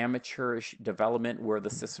level of amateurish development where the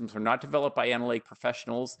systems are not developed by analytic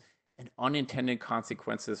professionals and unintended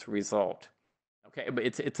consequences result. Okay, but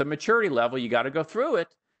it's a maturity level. You got to go through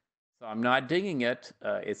it. So I'm not dinging it.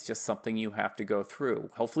 It's just something you have to go through.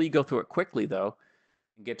 Hopefully you go through it quickly, though,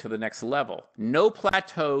 and get to the next level. No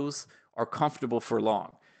plateaus are comfortable for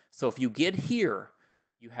long. So if you get here,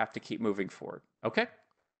 you have to keep moving forward, okay?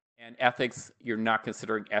 And ethics, you're not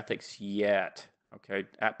considering ethics yet, okay?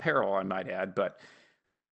 At peril, I might add, but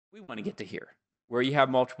we want to get to here, where you have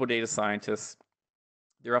multiple data scientists.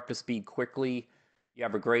 They're up to speed quickly. You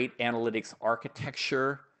have a great analytics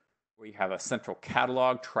architecture where you have a central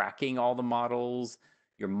catalog tracking all the models.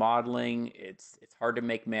 You're modeling. It's hard to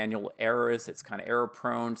make manual errors. It's kind of error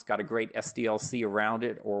prone. It's got a great SDLC around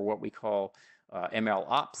it, or what we call ML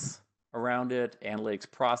ops around it. Analytics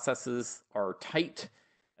processes are tight.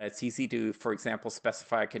 It's easy to, for example,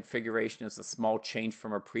 specify a configuration as a small change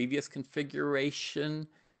from a previous configuration.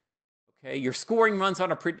 Okay, your scoring runs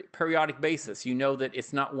on a periodic basis. You know that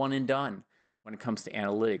it's not one and done when it comes to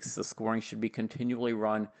analytics. The scoring should be continually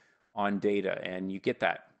run on data, and you get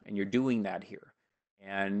that, and you're doing that here.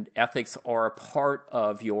 And ethics are a part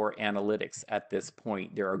of your analytics at this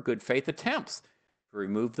point. There are good faith attempts to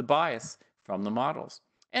remove the bias from the models.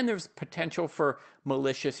 And there's potential for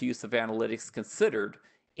malicious use of analytics considered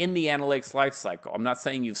in the analytics lifecycle. I'm not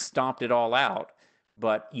saying you've stomped it all out,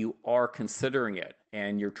 but you are considering it,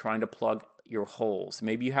 and you're trying to plug your holes.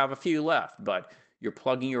 Maybe you have a few left, but You're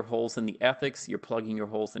plugging your holes in the ethics. You're plugging your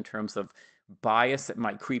holes in terms of bias that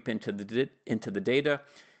might creep into the data.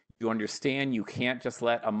 You understand you can't just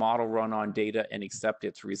let a model run on data and accept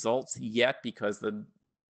its results yet, because the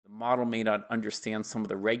model may not understand some of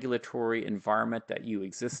the regulatory environment that you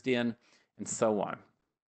exist in, and so on.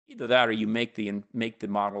 Either that, or you make the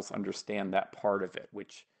models understand that part of it,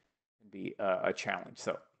 which can be a challenge.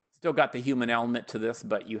 So still got the human element to this,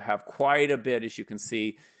 but you have quite a bit, as you can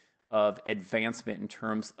see, of advancement in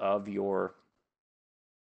terms of your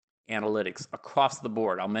analytics across the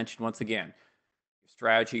board. I'll mention once again, your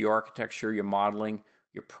strategy, your architecture, your modeling,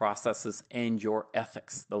 your processes, and your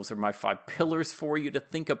ethics. Those are my 5 pillars for you to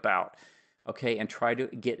think about. Okay, and try to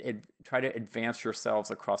advance yourselves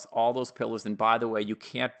across all those pillars. And by the way, you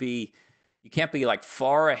can't be like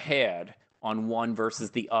far ahead on one versus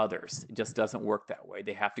the others. It just doesn't work that way.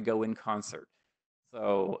 They have to go in concert.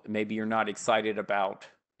 So maybe you're not excited about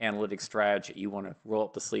analytic strategy. You want to roll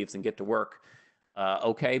up the sleeves and get to work.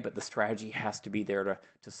 Okay, but the strategy has to be there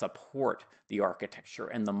to support the architecture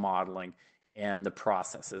and the modeling and the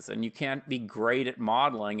processes. And you can't be great at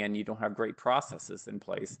modeling and you don't have great processes in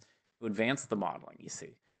place to advance the modeling, you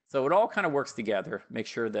see. So it all kind of works together. Make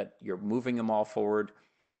sure that you're moving them all forward,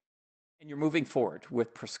 and you're moving forward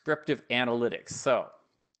with prescriptive analytics. So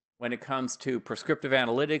when it comes to prescriptive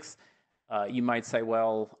analytics, you might say,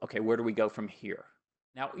 well, okay, where do we go from here?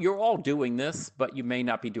 Now, you're all doing this, but you may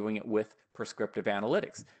not be doing it with prescriptive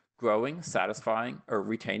analytics. Growing, satisfying, or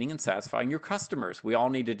retaining and satisfying your customers. We all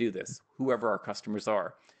need to do this, whoever our customers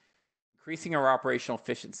are. Increasing our operational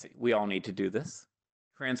efficiency. We all need to do this.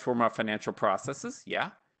 Transform our financial processes.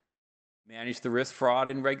 Yeah. Manage the risk,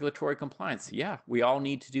 fraud, and regulatory compliance. Yeah, we all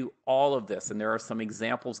need to do all of this. And there are some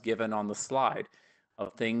examples given on the slide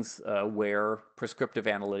of things where prescriptive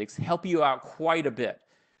analytics help you out quite a bit.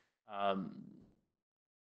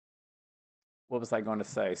 What was I going to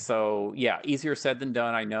say? So yeah, easier said than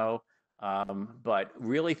done, I know. But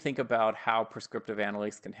really think about how prescriptive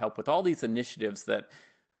analytics can help with all these initiatives that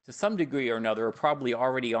to some degree or another are probably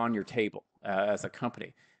already on your table as a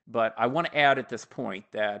company. But I want to add at this point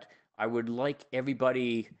that I would like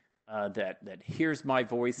everybody that hears my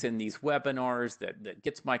voice in these webinars, that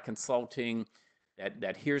gets my consulting,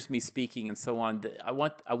 that hears me speaking and so on. I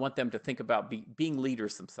want them to think about being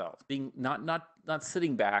leaders themselves, being not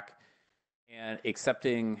sitting back and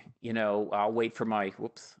accepting, I'll wait for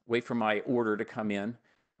my order to come in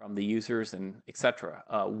from the users and etc.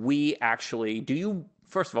 We actually,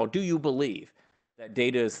 first of all, do you believe that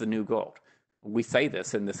data is the new gold? We say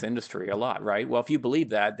this in this industry a lot, right? Well, if you believe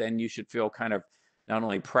that, then you should feel kind of not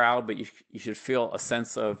only proud, but you should feel a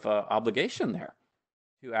sense of obligation there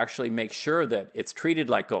to actually make sure that it's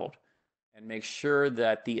treated like gold and make sure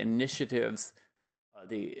that the initiatives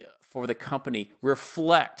for the company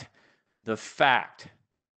reflect the fact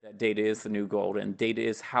that data is the new gold and data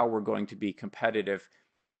is how we're going to be competitive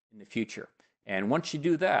in the future. And once you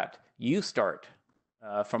do that, you start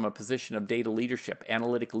from a position of data leadership,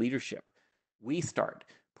 analytic leadership. We start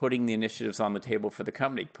putting the initiatives on the table for the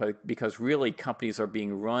company because really companies are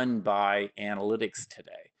being run by analytics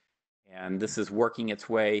today. And this is working its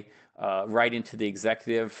way right into the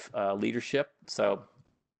executive leadership. So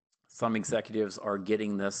some executives are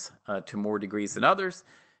getting this to more degrees than others.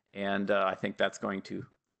 And I think that's going to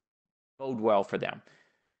bode well for them.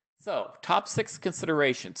 So top 6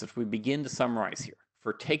 considerations, if we begin to summarize here,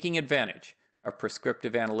 for taking advantage of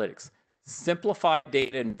prescriptive analytics. Simplify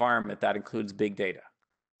data environment that includes big data.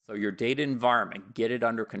 So your data environment, get it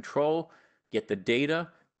under control, get the data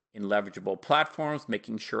in leverageable platforms,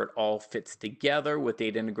 making sure it all fits together with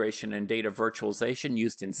data integration and data virtualization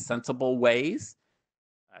used in sensible ways.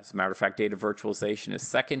 As a matter of fact, data virtualization is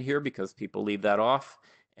second here because people leave that off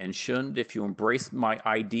and shouldn't. If you embrace my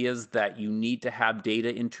ideas that you need to have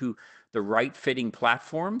data into the right fitting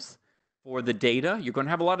platforms for the data, you're going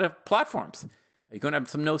to have a lot of platforms. You're going to have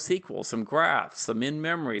some NoSQL, some graphs, some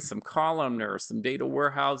in-memory, some columnar, some data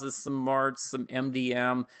warehouses, some marts, some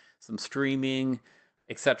MDM, some streaming,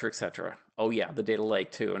 et cetera, et cetera. Oh yeah, the data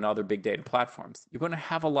lake too, and other big data platforms. You're going to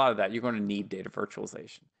have a lot of that. You're going to need data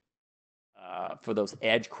virtualization for those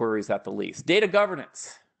edge queries at the least. Data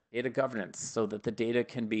governance so that the data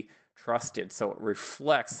can be trusted, so it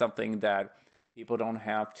reflects something that people don't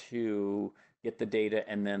have to get the data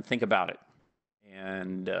and then think about it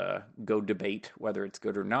and go debate whether it's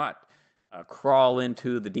good or not, crawl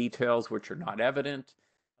into the details which are not evident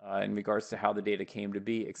in regards to how the data came to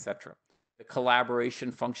be, etc. The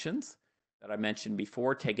collaboration functions that I mentioned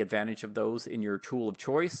before, take advantage of those in your tool of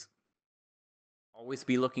choice. Always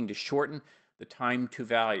be looking to shorten the time to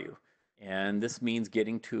value And this means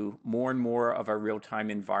getting to more and more of a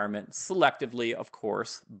real-time environment, selectively, of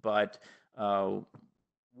course, but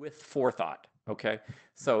with forethought, okay?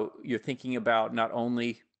 So you're thinking about not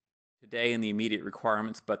only today and the immediate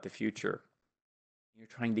requirements, but the future. You're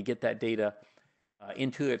trying to get that data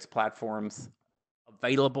into its platforms,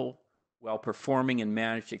 available, well-performing and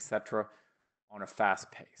managed, etc., on a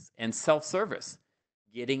fast pace. And self-service,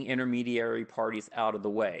 getting intermediary parties out of the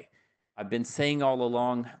way. I've been saying all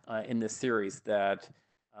along in this series that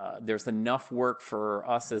there's enough work for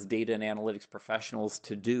us as data and analytics professionals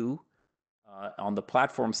to do on the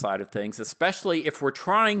platform side of things, especially if we're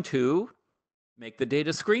trying to make the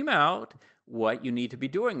data scream out what you need to be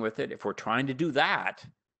doing with it. If we're trying to do that,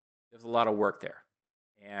 there's a lot of work there.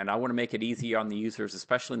 And I want to make it easy on the users,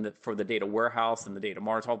 especially for the data warehouse and the data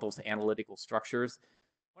marts, all those analytical structures.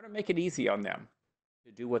 I want to make it easy on them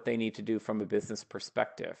to do what they need to do from a business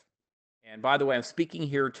perspective. And by the way, I'm speaking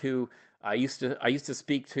here to, I used to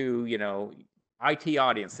speak to, IT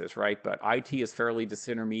audiences, right? But IT is fairly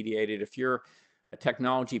disintermediated. If you're a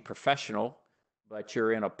technology professional, but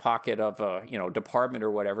you're in a pocket of a, department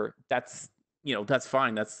or whatever, that's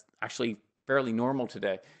fine. That's actually fairly normal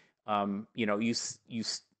today.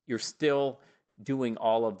 You're still doing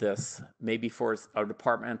all of this, maybe for a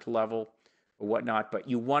departmental level or whatnot, but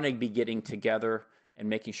you want to be getting together and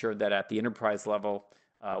making sure that at the enterprise level,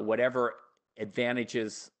 whatever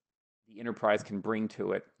advantages the enterprise can bring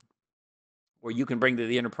to it, or you can bring to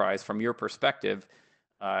the enterprise from your perspective,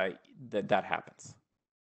 that happens.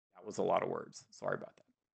 That was a lot of words. Sorry about that.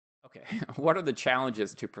 Okay, what are the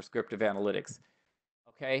challenges to prescriptive analytics?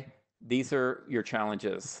 Okay, these are your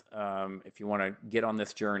challenges if you want to get on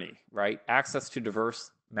this journey, right? Access to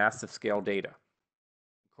diverse, massive scale data.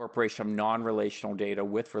 Incorporation of non-relational data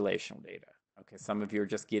with relational data. Okay, some of you are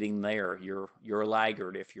just getting there. You're a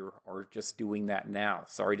laggard if you're just doing that now.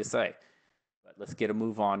 Sorry to say. But let's get a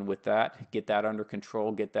move on with that. Get that under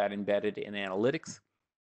control. Get that embedded in analytics.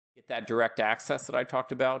 Get that direct access that I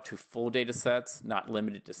talked about to full data sets, not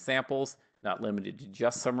limited to samples, not limited to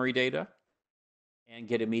just summary data. And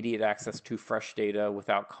get immediate access to fresh data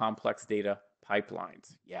without complex data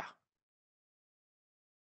pipelines. Yeah.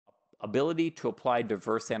 Ability to apply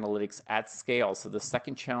diverse analytics at scale. So the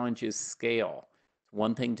second challenge is scale. It's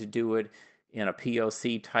one thing to do it in a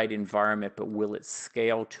POC tight environment, but will it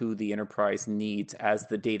scale to the enterprise needs as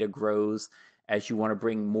the data grows, as you want to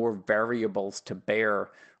bring more variables to bear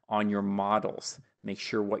on your models? Make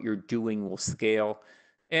sure what you're doing will scale,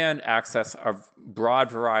 and access a broad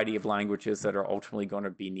variety of languages that are ultimately going to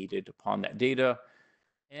be needed upon that data.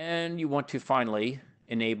 And you want to finally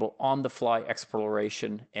enable on-the-fly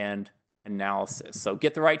exploration and analysis. So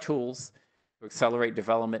get the right tools to accelerate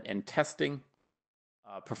development and testing,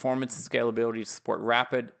 performance and scalability to support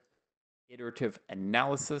rapid iterative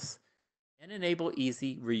analysis, and enable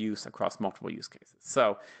easy reuse across multiple use cases.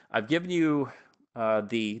 So I've given you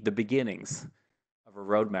the beginnings of a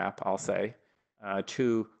roadmap, I'll say,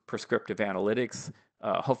 to prescriptive analytics,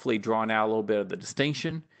 hopefully drawn out a little bit of the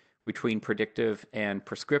distinction between predictive and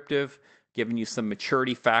prescriptive, giving you some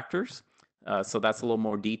maturity factors. So that's a little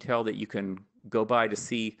more detail that you can go by to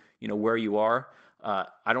see, where you are.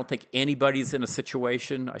 I don't think anybody's in a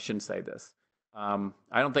situation, I shouldn't say this. I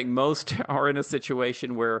don't think most are in a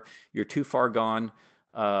situation where you're too far gone.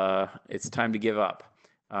 It's time to give up.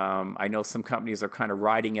 I know some companies are kind of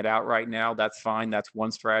riding it out right now. That's fine. That's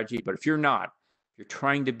one strategy. But if you're not, if you're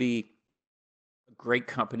trying to be a great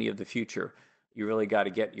company of the future, you really got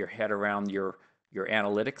to get your head around your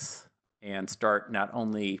analytics and start not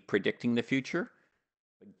only predicting the future,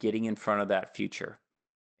 but getting in front of that future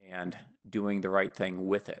and doing the right thing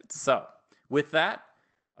with it. So with that,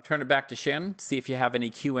 I'll turn it back to Shannon, see if you have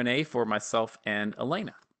any Q&A for myself and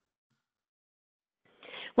Elena.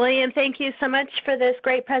 William, thank you so much for this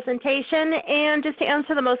great presentation. And just to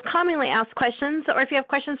answer the most commonly asked questions, or if you have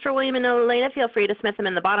questions for William and Elena, feel free to submit them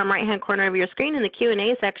in the bottom right-hand corner of your screen in the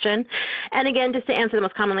Q&A section. And again, just to answer the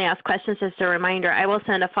most commonly asked questions, just a reminder, I will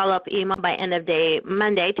send a follow-up email by end of day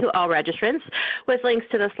Monday to all registrants with links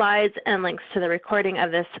to the slides and links to the recording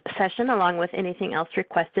of this session, along with anything else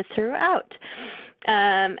requested throughout.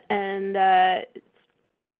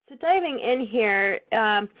 So diving in here,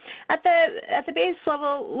 at the base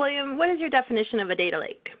level, William, what is your definition of a data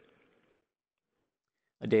lake?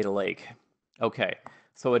 A data lake. Okay,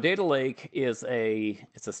 so a data lake is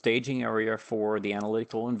it's a staging area for the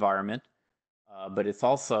analytical environment, but it's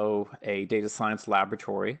also a data science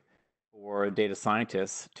laboratory for data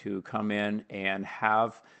scientists to come in and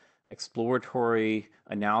have exploratory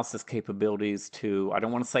analysis capabilities to, I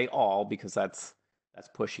don't want to say all because that's That's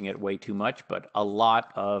pushing it way too much, but a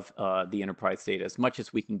lot of the enterprise data, as much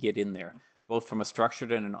as we can get in there, both from a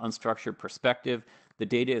structured and an unstructured perspective. The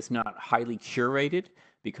data is not highly curated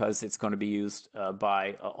because it's going to be used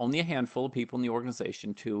by only a handful of people in the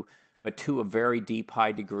organization, but to a very deep,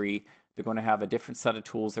 high degree. They're going to have a different set of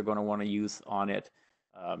tools they're going to want to use on it,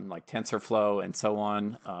 like TensorFlow and so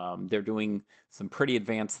on. They're doing some pretty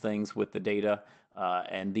advanced things with the data,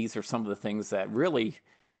 and these are some of the things that really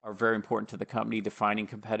are very important to the company, defining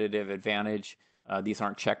competitive advantage. These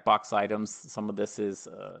aren't checkbox items. Some of this is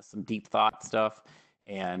some deep thought stuff,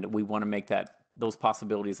 and we want to make those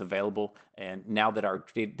possibilities available. And now that our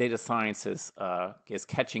data science is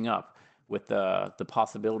catching up with the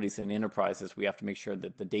possibilities in enterprises, we have to make sure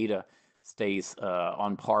that the data stays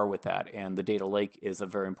on par with that, and the data lake is a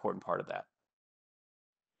very important part of that.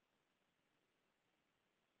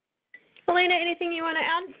 Elena, anything you want to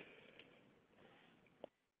add?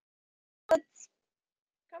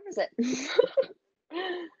 Covers it.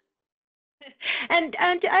 And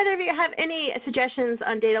do either of you have any suggestions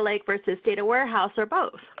on data lake versus data warehouse, or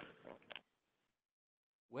both?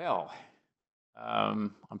 Well,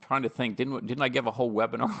 I'm trying to think. Didn't I give a whole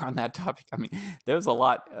webinar on that topic? I mean, there's a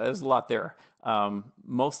lot. There's a lot there.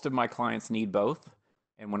 Most of my clients need both,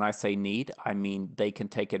 and when I say need, I mean they can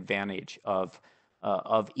take advantage of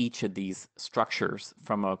each of these structures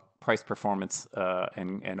from a price performance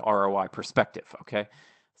and ROI perspective. Okay,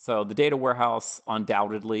 so the data warehouse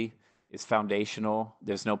undoubtedly is foundational.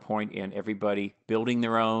 There's no point in everybody building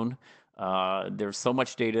their own. There's so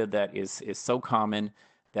much data that is so common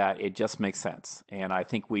that it just makes sense. And I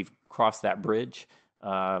think we've crossed that bridge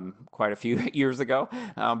quite a few years ago.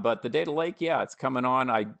 But the data lake, yeah, it's coming on.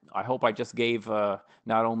 I hope I just gave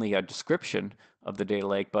not only a description of the data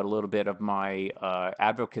lake, but a little bit of my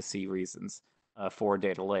advocacy reasons for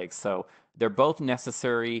data lake. So they're both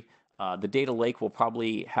necessary. The data lake will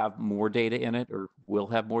probably have more data in it, or will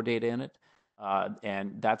have more data in it.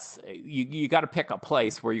 And that's, you got to pick a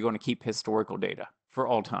place where you're going to keep historical data for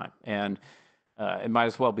all time. And it might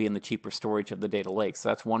as well be in the cheaper storage of the data lake. So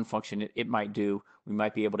that's one function it might do. We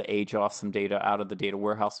might be able to age off some data out of the data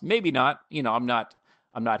warehouse. Maybe not. You know, I'm not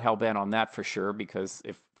hell bent on that for sure, because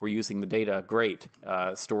if we're using the data, great.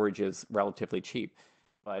 Storage is relatively cheap.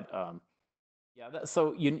 But yeah,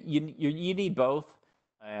 so you need both.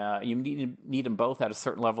 You need them both at a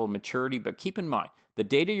certain level of maturity. But keep in mind, the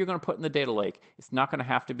data you're going to put in the data lake, it's not going to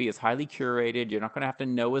have to be as highly curated. You're not going to have to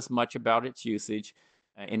know as much about its usage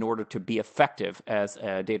in order to be effective as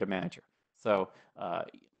a data manager. So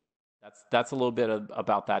that's a little bit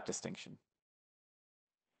about that distinction.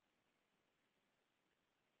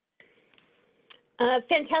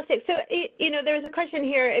 Fantastic. So, you know, there's a question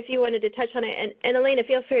here if you wanted to touch on it. And Elena,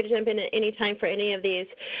 feel free to jump in at any time for any of these.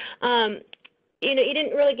 You know, you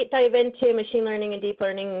didn't really dive into machine learning and deep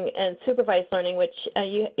learning and supervised learning, which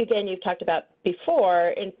you've talked about before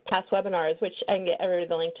in past webinars, which I can get everybody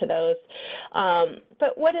the link to those.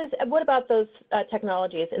 But what about those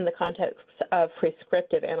technologies in the context of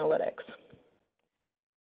prescriptive analytics?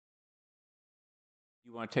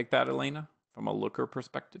 You want to take that, Elena, from a looker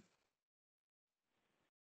perspective?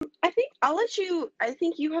 I think I'll let you. I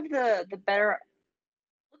think you have the better.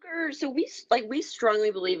 So we strongly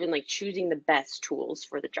believe in like choosing the best tools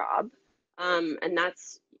for the job, and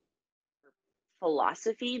that's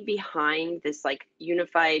philosophy behind this like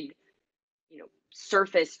unified,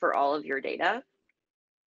 surface for all of your data.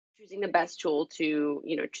 Choosing the best tool to,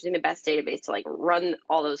 choosing the best database to like run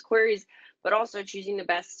all those queries, but also choosing the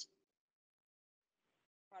best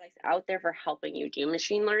products out there for helping you do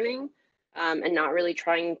machine learning, and not really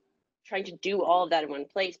trying to do all of that in one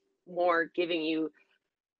place. More giving you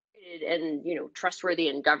and trustworthy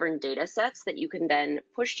and governed data sets that you can then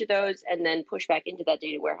push to those and then push back into that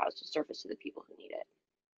data warehouse to surface to the people who need it.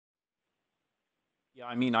 Yeah,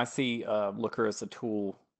 I mean, I see Looker as a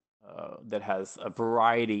tool that has a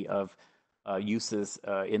variety of uses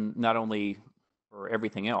in not only for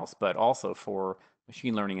everything else, but also for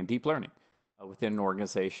machine learning and deep learning within an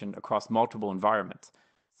organization across multiple environments.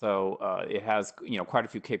 So it has quite a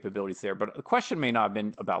few capabilities there. But the question may not have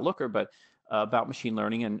been about Looker, but about machine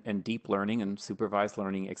learning and deep learning and supervised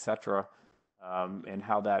learning, et cetera, and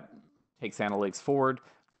how that takes analytics forward.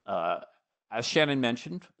 As Shannon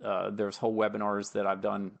mentioned, there's whole webinars that I've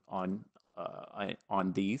done on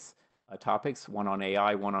these topics, one on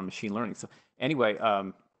AI, one on machine learning. So anyway,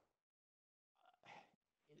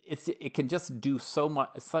 it can just do so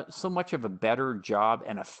much of a better job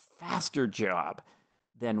and a faster job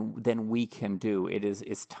than we can do.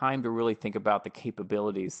 It's time to really think about the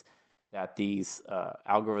capabilities that these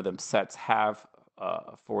algorithm sets have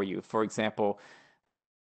for you. For example,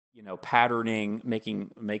 patterning,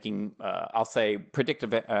 making I'll say predictive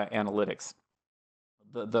analytics.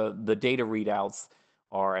 The data readouts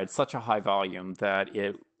are at such a high volume that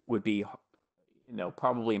it would be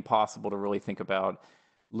probably impossible to really think about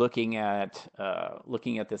looking at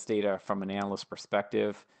this data from an analyst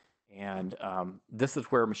perspective. And this is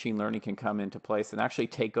where machine learning can come into place and actually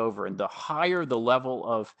take over. And the higher the level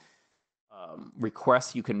of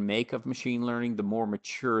requests you can make of machine learning, the more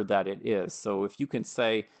mature that it is. So if you can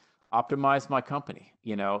say, optimize my company,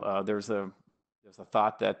 there's a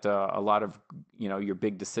thought that a lot of your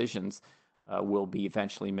big decisions will be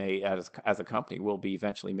eventually made as a company will be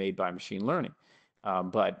eventually made by machine learning.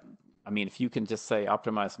 But I mean, if you can just say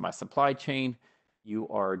optimize my supply chain, you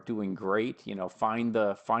are doing great. Find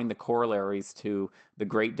the corollaries to the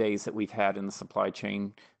great days that we've had in the supply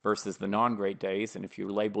chain versus the non-great days. And if you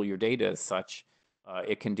label your data as such,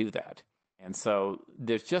 it can do that. And so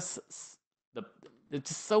there's just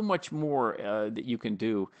so much more that you can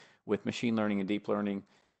do with machine learning and deep learning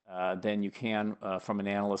than you can from an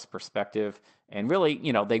analyst perspective. And really,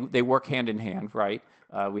 they work hand in hand, right?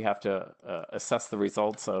 We have to assess the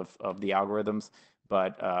results of the algorithms,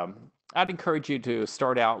 but I'd encourage you to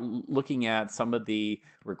start out looking at some of the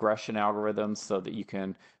regression algorithms so that you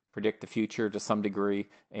can predict the future to some degree,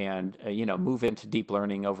 and move into deep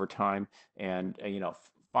learning over time, and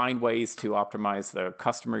find ways to optimize the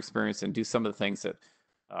customer experience and do some of the things that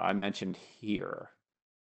I mentioned here.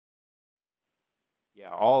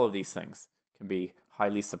 Yeah, all of these things can be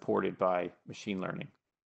highly supported by machine learning.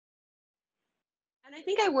 And I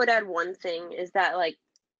think I would add one thing is that like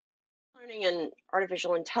learning and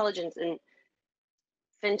artificial intelligence and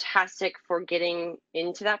fantastic for getting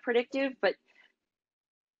into that predictive, but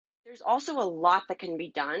there's also a lot that can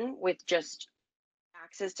be done with just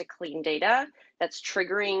access to clean data that's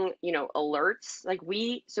triggering, alerts. Like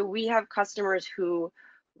we have customers who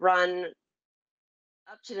run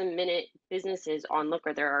up to the minute businesses on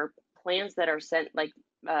Looker. There are plants that are sent, like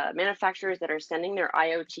manufacturers that are sending their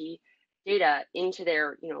IoT data into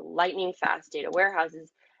their, lightning fast data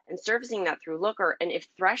warehouses and servicing that through Looker. And if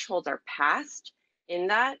thresholds are passed in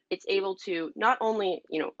that, it's able to not only,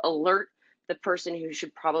 alert the person who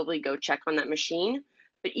should probably go check on that machine,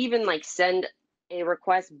 but even like send a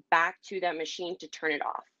request back to that machine to turn it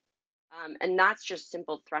off. And that's just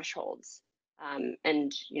simple thresholds.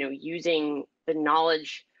 And using the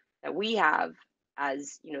knowledge that we have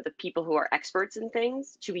as the people who are experts in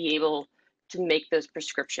things to be able to make those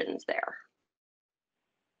prescriptions there.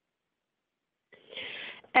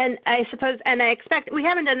 And I suppose, and I expect, we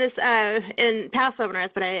haven't done this in past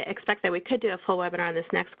webinars, but I expect that we could do a full webinar on this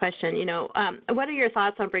next question. What are your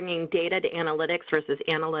thoughts on bringing data to analytics versus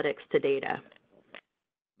analytics to data?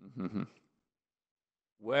 Mm-hmm.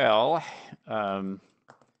 Well, a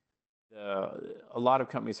lot of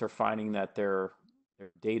companies are finding that their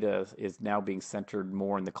data is now being centered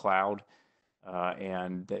more in the cloud,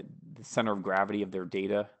 and that the center of gravity of their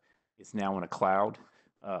data is now in a cloud,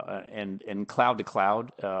 and cloud to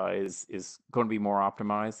cloud is going to be more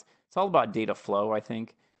optimized. It's all about data flow, I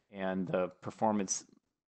think, and the performance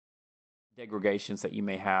degradations that you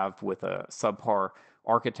may have with a subpar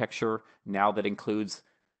architecture now that includes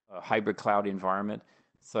a hybrid cloud environment.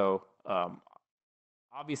 So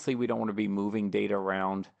obviously, we don't want to be moving data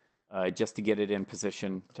around just to get it in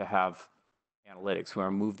position to have analytics. We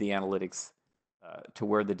want to move the analytics to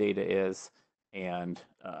where the data is and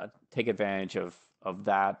take advantage of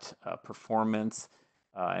that performance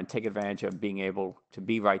and take advantage of being able to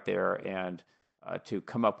be right there and to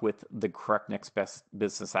come up with the correct next best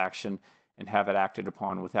business action and have it acted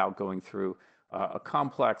upon without going through a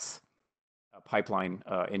complex pipeline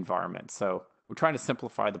environment. So we're trying to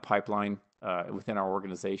simplify the pipeline within our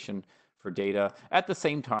organization for data, at the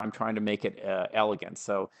same time trying to make it elegant.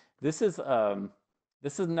 So this is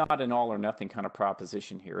not an all or nothing kind of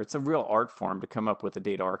proposition here. It's a real art form to come up with a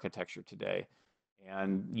data architecture today.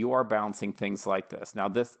 And you are balancing things like this.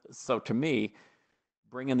 Now so to me,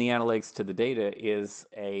 bringing the analytics to the data is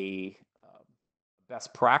a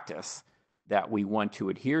best practice that we want to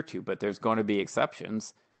adhere to, but there's going to be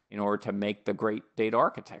exceptions in order to make the great data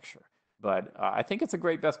architecture. But I think it's a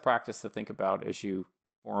great best practice to think about as you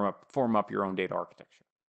form up your own data architecture.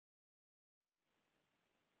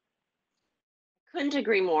 Couldn't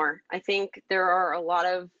agree more. I think there are a lot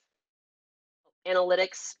of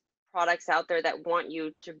analytics products out there that want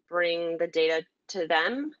you to bring the data to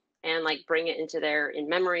them and like bring it into their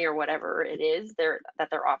in-memory or whatever it is that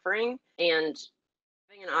they're offering, and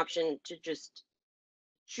having an option to just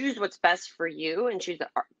choose what's best for you and choose the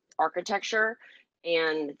architecture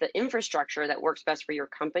and the infrastructure that works best for your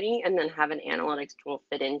company, and then have an analytics tool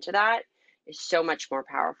fit into that is so much more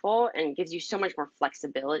powerful and gives you so much more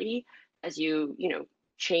flexibility as you,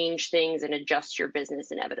 change things and adjust your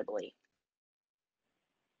business inevitably.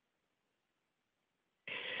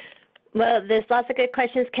 Well, there's lots of good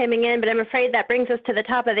questions coming in, but I'm afraid that brings us to the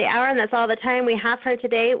top of the hour, and that's all the time we have for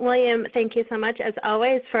today. William, thank you so much, as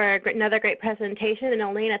always, for another great presentation. And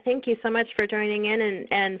Elena, thank you so much for joining in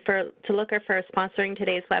and to Looker for sponsoring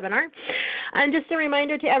today's webinar. And just a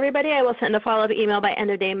reminder to everybody, I will send a follow-up email by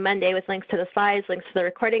end of day Monday with links to the slides, links to the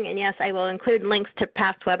recording, and yes, I will include links to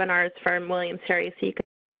past webinars from William's series so you can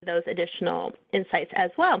those additional insights as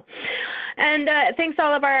well. And thanks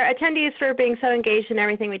all of our attendees for being so engaged in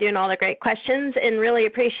everything we do and all the great questions, and really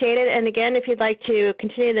appreciate it. And again, if you'd like to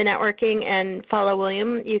continue the networking and follow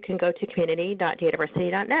William, you can go to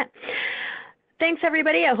community.dataversity.net. Thanks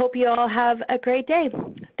everybody. I hope you all have a great day.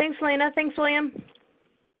 Thanks Elena. Thanks William.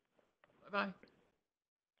 Bye-bye.